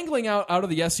he's dangling out of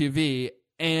the SUV,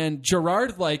 and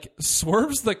Gerard like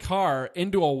swerves the car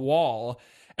into a wall.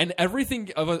 And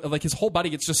everything like his whole body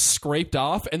gets just scraped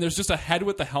off, and there's just a head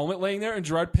with the helmet laying there, and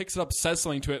Gerard picks it up, says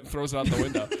something to it, and throws it out the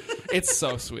window. It's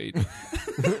so sweet.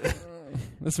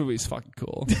 This movie's fucking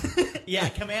cool. Yeah,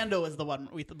 Commando is the one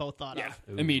we both thought of.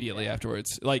 Immediately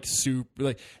afterwards. Like, super.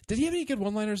 Like, did he have any good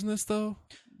one-liners in this, though?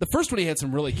 The first one, he had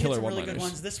some really killer one-liners. Really good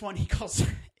ones. This one, he goes,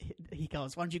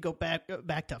 "Why don't you go back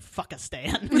to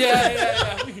Fuckistan?"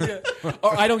 Yeah.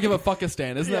 Or "I don't give a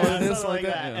Fuckistan." Isn't that what it is? Like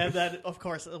that. Yeah. And then, of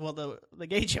course, the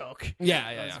gay joke.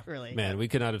 Yeah. Really, man, we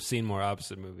could not have seen more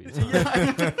opposite movies.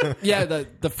 Yeah,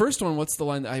 the first one, what's the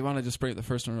line? I want to just bring up the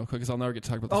first one real quick because I'll never get to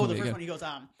talk about the movie the first again. one, he goes,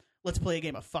 let's play a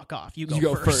game of fuck off. You go, You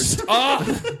go first.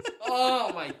 first.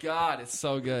 Oh my God, it's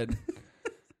so good.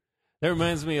 That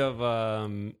reminds me of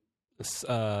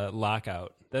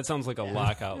Lockout. That sounds like a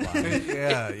Lockout line.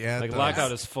 yeah. Like it does.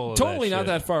 Lockout is full of Totally that not shit.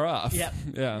 that far off. Yep.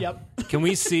 Yeah. Yep. Can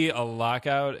we see a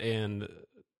Lockout and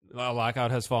a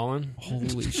Lockout has fallen?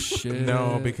 Holy shit.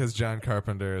 No, because John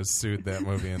Carpenter has sued that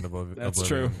movie into That's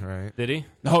oblivion, true. right? Did he?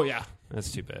 Oh yeah.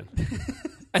 That's too bad.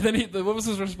 And then what was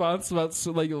his response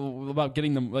about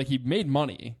getting them? Like he made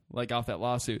money like off that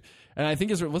lawsuit, and I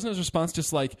think wasn't his response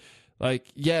just like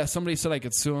yeah, somebody said I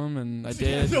could sue him, and I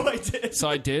did. No, I did. So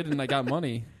I did, and I got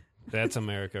money. That's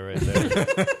America right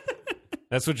there.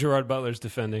 That's what Gerard Butler's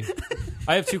defending.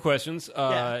 I have 2 questions.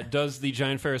 Yeah. Does the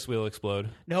giant Ferris wheel explode?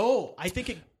 No, I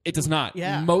think It does not.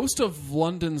 Yeah. Most of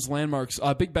London's landmarks,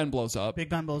 Big Ben blows up. Big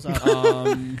Ben blows up.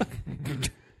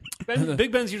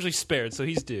 Big Ben's usually spared, so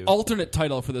he's due. Alternate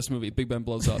title for this movie: Big Ben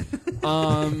blows up.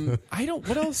 I don't.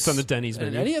 What else? It's on the Denny's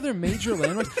menu. Any other major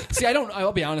landmarks? See, I don't.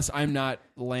 I'll be honest. I'm not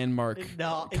landmark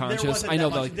No, conscious. there wasn't I know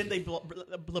that that. much. Like, Then they blow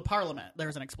the Parliament. There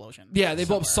was an explosion. yeah, they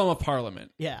blow up somewhere. some of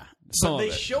Parliament. Yeah, Some but of they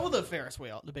it. show the Ferris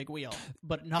wheel, the big wheel,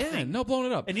 but nothing. Yeah, no blowing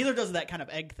it up. And neither does that kind of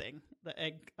egg thing, the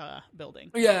egg building.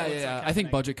 Yeah, It looks like yeah. kind I of think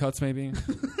egg. budget cuts maybe.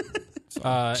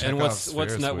 And what's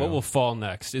Ferris what wheel. will fall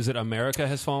next? Is it America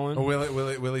has fallen? Oh,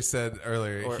 Willie said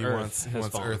earlier Or he Earth wants has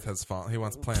fallen. Earth has fallen. He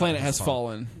wants Planet has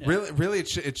fallen. Really,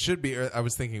 it should be. I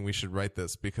was thinking we should write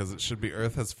this because it should be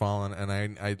Earth has fallen, and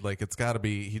I like it's got to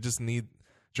be.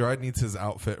 Gerard needs his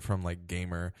outfit from like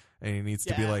Gamer, and he needs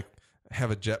to be Yeah. like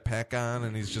have a jetpack on,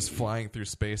 and he's just flying through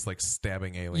space like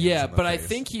stabbing aliens. Yeah, in the but I face.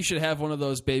 think he should have one of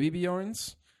those baby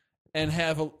Bjorns and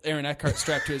have Aaron Eckhart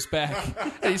strapped to his back,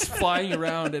 and he's flying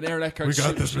around, and Aaron Eckhart. we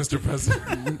got this, Mr.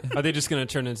 President. Are they just going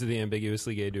to turn into the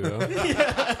ambiguously gay duo?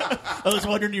 I was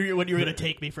wondering when you were going to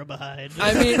take me from behind.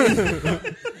 I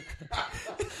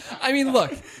mean,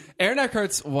 look, Aaron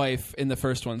Eckhart's wife in the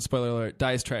first one, spoiler alert,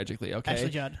 dies tragically. Okay, Ashley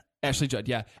Judd. Ashley Judd,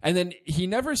 yeah. And then he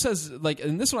never says, like,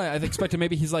 in this one, I expected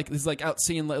maybe he's out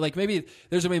seeing, like maybe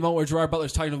there's going to be a moment where Gerard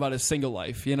Butler's talking about his single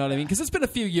life. You know what I mean? Because it's been a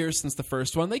few years since the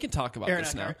first one. They can talk about Aaron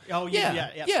this Eckhart. now. Oh,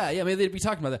 yeah. Maybe they'd be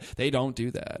talking about that. They don't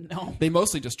do that. No. They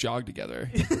mostly just jog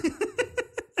together.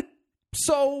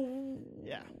 So,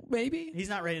 Yeah. maybe? He's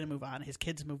not ready to move on. His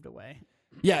kids moved away.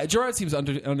 Yeah, Gerard seems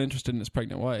uninterested in his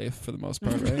pregnant wife for the most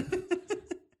part, right?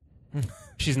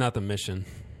 She's not the mission.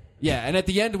 Yeah, and at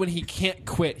the end when he can't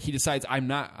quit, he decides I'm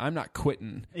not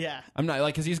quitting. Yeah. I'm not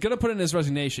because he's gonna put in his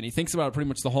resignation. He thinks about it pretty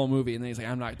much the whole movie, and then he's like,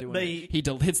 I'm not doing it. He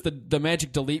hits the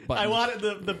magic delete button. I wanted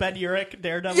the Ben Urich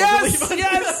Daredevil. yes, delete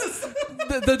button.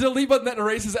 yes, the delete button that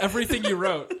erases everything you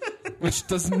wrote, which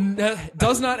does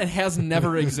not and has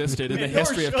never existed in the Nor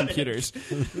history of should it. computers.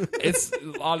 It's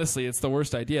honestly, it's the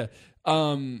worst idea.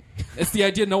 It's the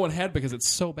idea no one had because it's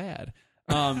so bad.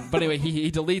 But anyway, he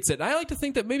deletes it. And I like to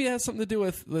think that maybe it has something to do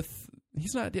with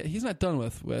he's not done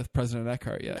with President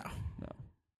Eckhart yet. No.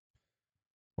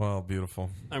 Well,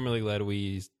 beautiful. I'm really glad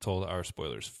we told our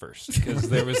spoilers first because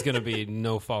there was going to be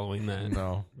no following that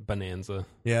No. bonanza.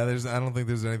 Yeah, I don't think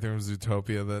there's anything from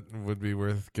Zootopia that would be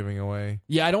worth giving away.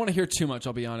 Yeah, I don't want to hear too much.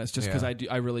 I'll be honest, just because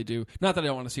Yeah. I really do. Not that I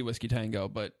don't want to see Whiskey Tango,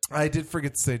 but I did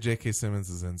forget to say J.K. Simmons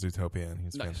is in Zootopia, and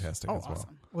he's Nice. fantastic Oh, as well.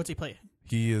 awesome. What's he play?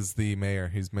 He is the mayor.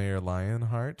 He's Mayor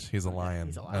Lionheart. He's a lion,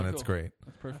 he's a lion. and Oh, it's cool. great.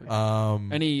 that's perfect.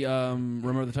 Any? Any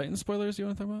Remember the Titans spoilers you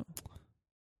want to talk about?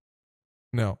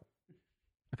 No,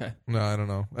 Okay. no, I don't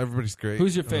know. Everybody's great.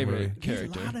 Who's your in the movie. favorite He's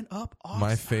character loading up. Awesome.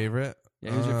 My favorite.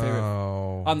 Yeah, who's your favorite?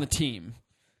 Oh, on the team?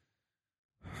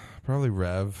 probably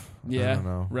Rev. Yeah, I don't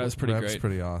know. Rev's pretty great.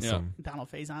 pretty awesome. Donald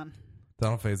Faison.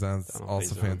 Donald Faison's Donald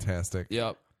also Faison. fantastic.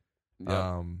 Yep.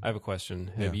 I have a question.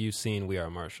 Have Yeah. you seen We Are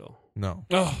Marshall? No.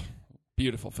 Oh,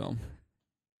 beautiful film.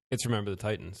 It's Remember the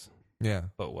Titans, Yeah.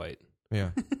 but white.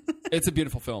 Yeah. It's a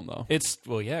beautiful film, though. Because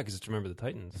it's Remember the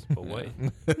Titans, but white.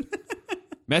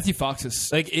 Matthew Fox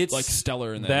is Like it's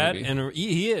stellar in that movie. and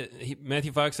he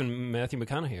Matthew Fox and Matthew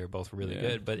McConaughey are both really Yeah.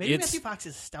 good. But Maybe it's Matthew Fox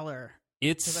is stellar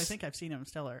it's because I think I've seen him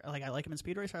stellar. Like I like him in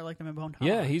Speed Racer. I like him in Bone Tomahawk.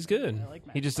 yeah, he's good. I like He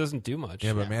Matthew just doesn't do much.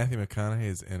 Yeah, but Yeah. Matthew McConaughey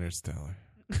is Interstellar.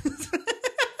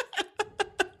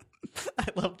 I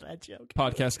love that joke.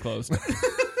 Podcast closed.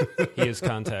 He is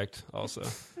Contact also.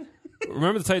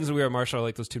 Remember the Titans and We Are Marshall are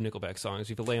like those two Nickelback songs.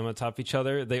 You could lay them on top of each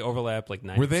other. They overlap like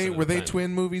 90%. Were they of the time.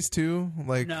 twin movies too?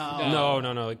 Like No.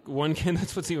 No. Like one can.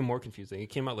 That's what's even more confusing. It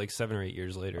came out like 7 or 8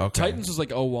 years later. Okay. Titans was like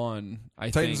 2001, I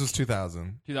Titans think. was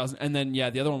 2000. 2000, and then the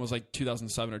other one was like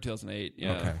 2007 or 2008.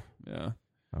 Yeah, Okay. yeah.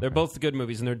 They're Okay. both good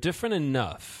movies and they're different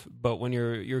enough. But when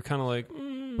you're kind of like,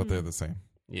 But they're the same.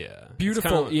 yeah, It's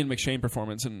Beautiful kinda- Ian McShane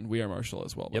performance in We Are Marshall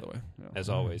as well. Yep. By the way, yeah. as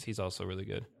always. He's also really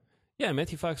good. Yeah,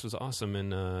 Matthew Fox was awesome in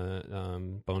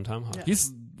Bone Tomahawk. Yeah.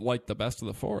 He's like the best of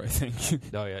the four, I think.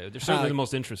 Oh yeah, they're certainly the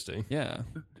most interesting. Yeah.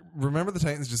 Remember the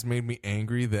Titans just made me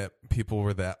angry that people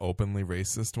were that openly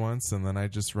racist once, and then I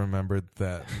just remembered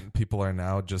that people are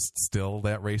now just still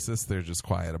that racist. They're just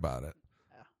quiet about it,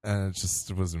 and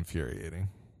it was infuriating.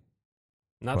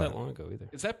 Not that long ago either.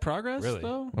 Is that progress, Really?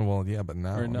 though? Well, yeah, but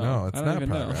now, Or no? no, it's I don't not even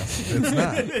know. progress.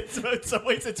 It's not. In some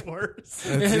ways, it's worse.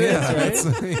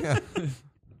 Yeah.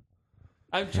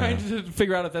 I'm trying to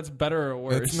figure out if that's better or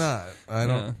worse. It's not. I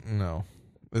don't know.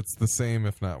 It's the same,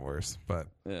 if not worse. But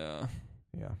Yeah.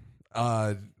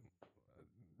 yeah.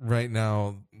 Right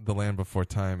now, The Land Before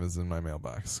Time is in my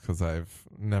mailbox because I've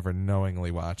never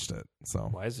knowingly watched it. So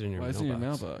Why is it in your Why is mailbox? it in your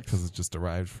mailbox? because it just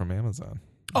arrived from Amazon.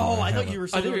 Oh, I have thought it. you were I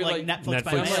still thought you doing were like like Netflix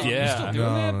by Netflix, mail. yeah. You still doing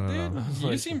No, that, no, no, dude? no. You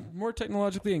Like- seem more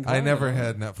technologically I inclined. never than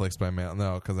had Netflix by mail.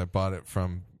 No, because I bought it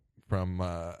from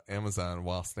Amazon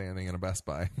while standing in a Best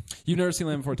Buy. You've never seen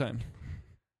Land Before Time.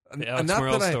 The Alex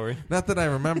Morel story. Not that I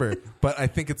remember, but I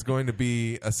think it's going to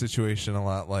be a situation a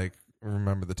lot like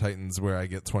Remember the Titans, where I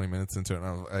get 20 minutes into it,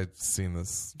 and I've seen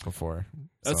this before.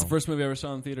 That's So- the first movie I ever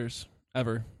saw in theaters.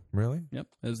 Ever. Really? Yep.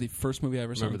 It was the first movie I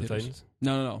ever saw Remember in the theaters. Titans?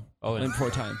 No. Oh, Land Before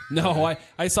Time. No,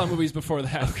 I saw movies before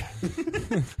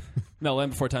that. No,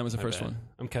 Land Before Time was the My first bad. one.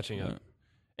 I'm catching up.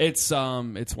 It's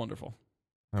wonderful.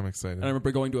 I'm excited. And I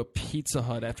remember going to a Pizza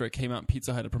Hut after it came out.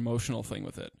 Pizza Hut had a promotional thing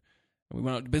with it. And we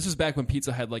went out. This is back when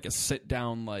Pizza had like a sit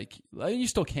down, like you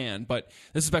still can, but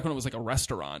this is back when it was like a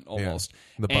restaurant almost.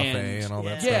 The buffet and all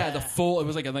that Yeah. stuff. It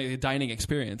was like a dining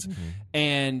experience. Mm-hmm.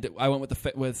 And I went with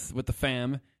the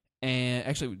fam, and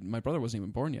actually my brother wasn't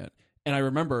even born yet. And I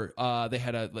remember they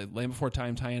had a Land Before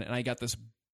Time tie-in, and I got this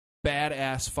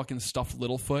badass fucking stuffed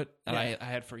Littlefoot that I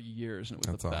had for years, and it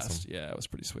was That's the best. awesome. Yeah, it was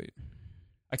pretty sweet.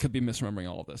 I could be misremembering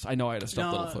all of this. I know I had a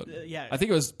stuffed Littlefoot. Yeah. I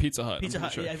think it was Pizza Hut. Pizza I'm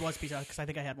Hut. pretty Yeah, sure. it was Pizza Hut because I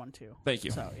think I had one too. Thank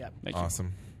you. So yeah. Thank you.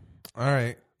 Awesome. All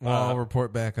right. Well, I'll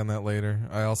report back on that later.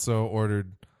 I also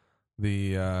ordered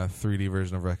the 3D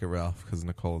version of Wreck-It Ralph because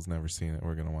Nicole's never seen it.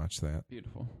 We're going to watch that.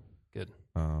 Beautiful. Good.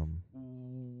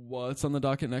 What's on the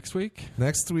docket next week?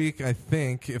 Next week, I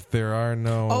think, if there are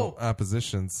no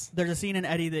oppositions. There's a scene in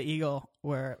Eddie the Eagle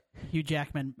where Hugh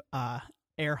Jackman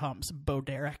air humps Bo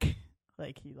Derek.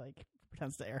 Like he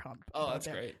pretends to air hump. Oh, Bo that's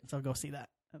Derek. great. So go see that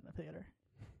in the theater.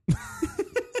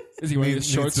 Is he wearing his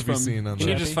Needs shorts to be from? seen on Can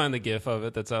you the- just find the GIF of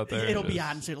it that's out there? It'll be Just-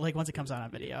 on soon. Like once it comes out on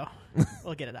video,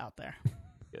 we'll get it out there.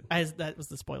 Good. That was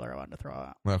the spoiler I wanted to throw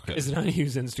out. Okay. Is it on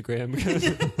Hugh's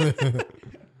Instagram?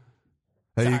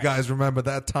 Hey, you guys remember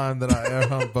that time that I air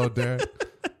humped Bo Derek?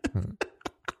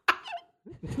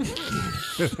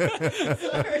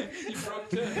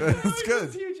 That's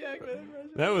good. Hugh Jackman.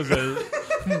 That was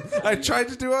a I tried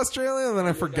to do Australian, and then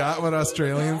I forgot what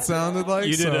Australian sounded like.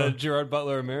 you did so- a Gerard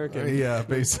Butler American. Yeah,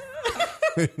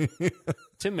 basically.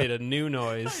 Tim made a new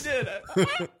noise.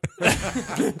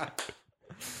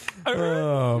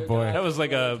 Oh, boy. That was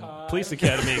like a police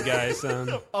academy guy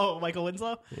sound. Oh, Michael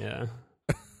Winslow. Yeah,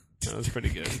 that was pretty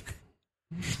good.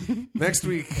 Next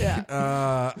week,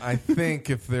 I think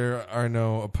if there are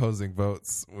no opposing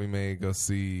votes, we may go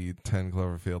see 10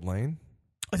 Cloverfield Lane.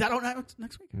 Is that out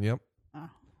next week? Yep. Oh,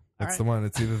 That's right. the one.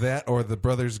 It's either that or The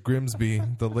Brothers Grimsby,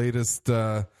 the latest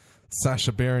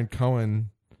Sacha Baron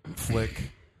Cohen flick.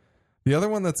 The other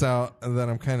one that's out that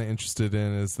I'm kind of interested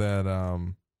in is that,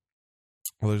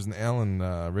 there's an Alan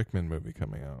Rickman movie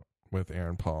coming out with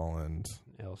Aaron Paul and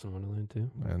Alice in Wonderland too.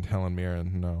 Helen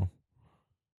Mirren,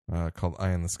 called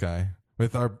Eye in the Sky,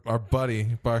 with our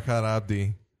buddy, Barkhad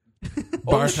Abdi.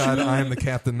 Barkhad, I am the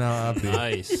captain now, Abdi.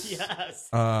 Nice. Yes.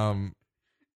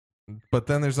 But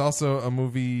then there's also a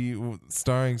movie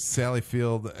starring Sally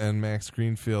Field and Max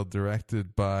Greenfield,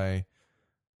 directed by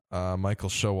Michael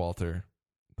Showalter,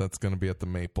 that's going to be at the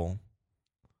Maple.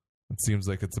 It seems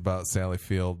like it's about Sally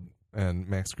Field and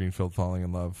Max Greenfield falling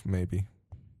in love, maybe.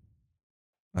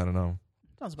 I don't know.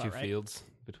 Sounds Two about right. fields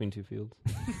between two fields.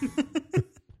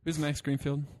 Who's Max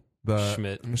Greenfield? The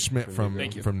Schmidt. from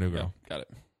Thank you. New Yeah, Girl. got it.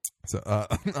 So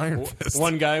Iron Fist.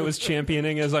 One guy was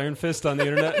championing as Iron Fist on the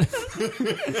internet.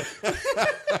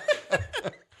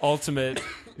 Ultimate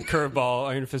curveball.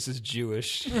 Iron Fist is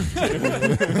Jewish,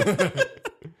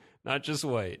 not just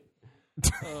white.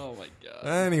 Oh my god.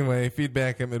 Anyway,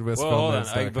 feedback at Well, hold on.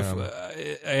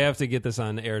 MidwestFilmNets.com. I have to get this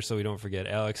on air so we don't forget.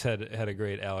 Alex had a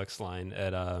great Alex line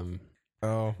at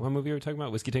Oh, what movie were we talking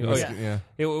about? Whiskey Tango. Oh yeah.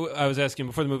 yeah. I was asking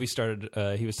before the movie started.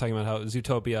 He was talking about how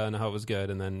Zootopia and how it was good,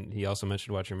 and then he also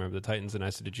mentioned watching Remember the Titans. And I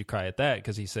said, "Did you cry at that?"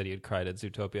 Because he said he had cried at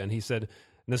Zootopia, and he said,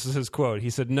 and "This is his quote." He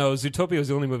said, "No, Zootopia was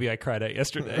the only movie I cried at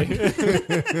yesterday."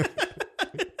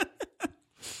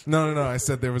 No. I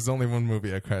said there was only one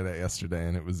movie I cried at yesterday,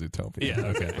 and it was Zootopia. Yeah,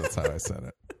 okay. That's how I said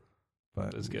it.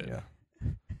 But That was good. Yeah.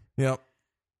 Yep.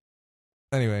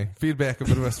 Anyway, feedback at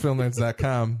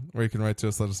MidwestFilmNerds.com, where you can write to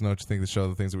us, let us know what you think of the show,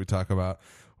 the things that we talk about.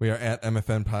 We are at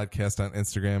MFN Podcast on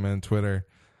Instagram and Twitter,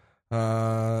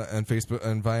 and Facebook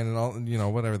and Vine and all,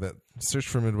 whatever that. Search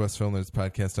for Midwest Film Nerds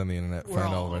Podcast on the internet. We're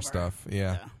Find all all of our over. stuff.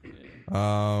 Yeah.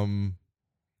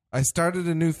 I started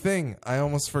a new thing. I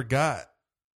almost forgot.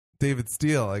 David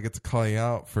Steele, I get to call you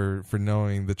out for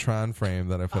knowing the Tron frame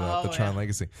that I put out, the Tron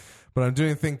Legacy. But I'm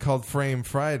doing a thing called Frame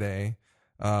Friday,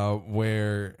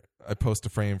 where I post a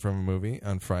frame from a movie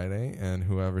on Friday, and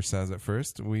whoever says it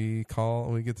first, we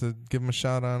get to give them a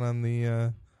shout out on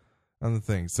the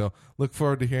thing. So look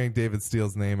forward to hearing David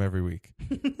Steele's name every week.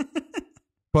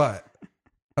 But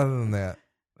other than that,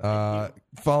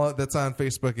 follow. That's on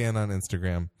Facebook and on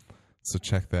Instagram, so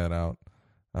check that out.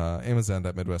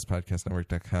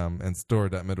 Amazon.MidwestPodcastNetwork.com and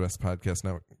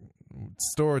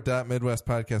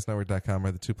store.MidwestPodcastNetwork.com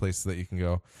are the two places that you can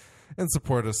go and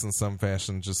support us in some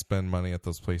fashion. Just spend money at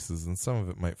those places, and some of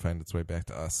it might find its way back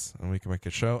to us, and we can make a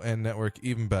show and network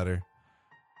even better.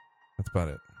 That's about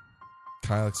it.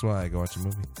 Kyle XY, go watch a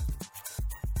movie.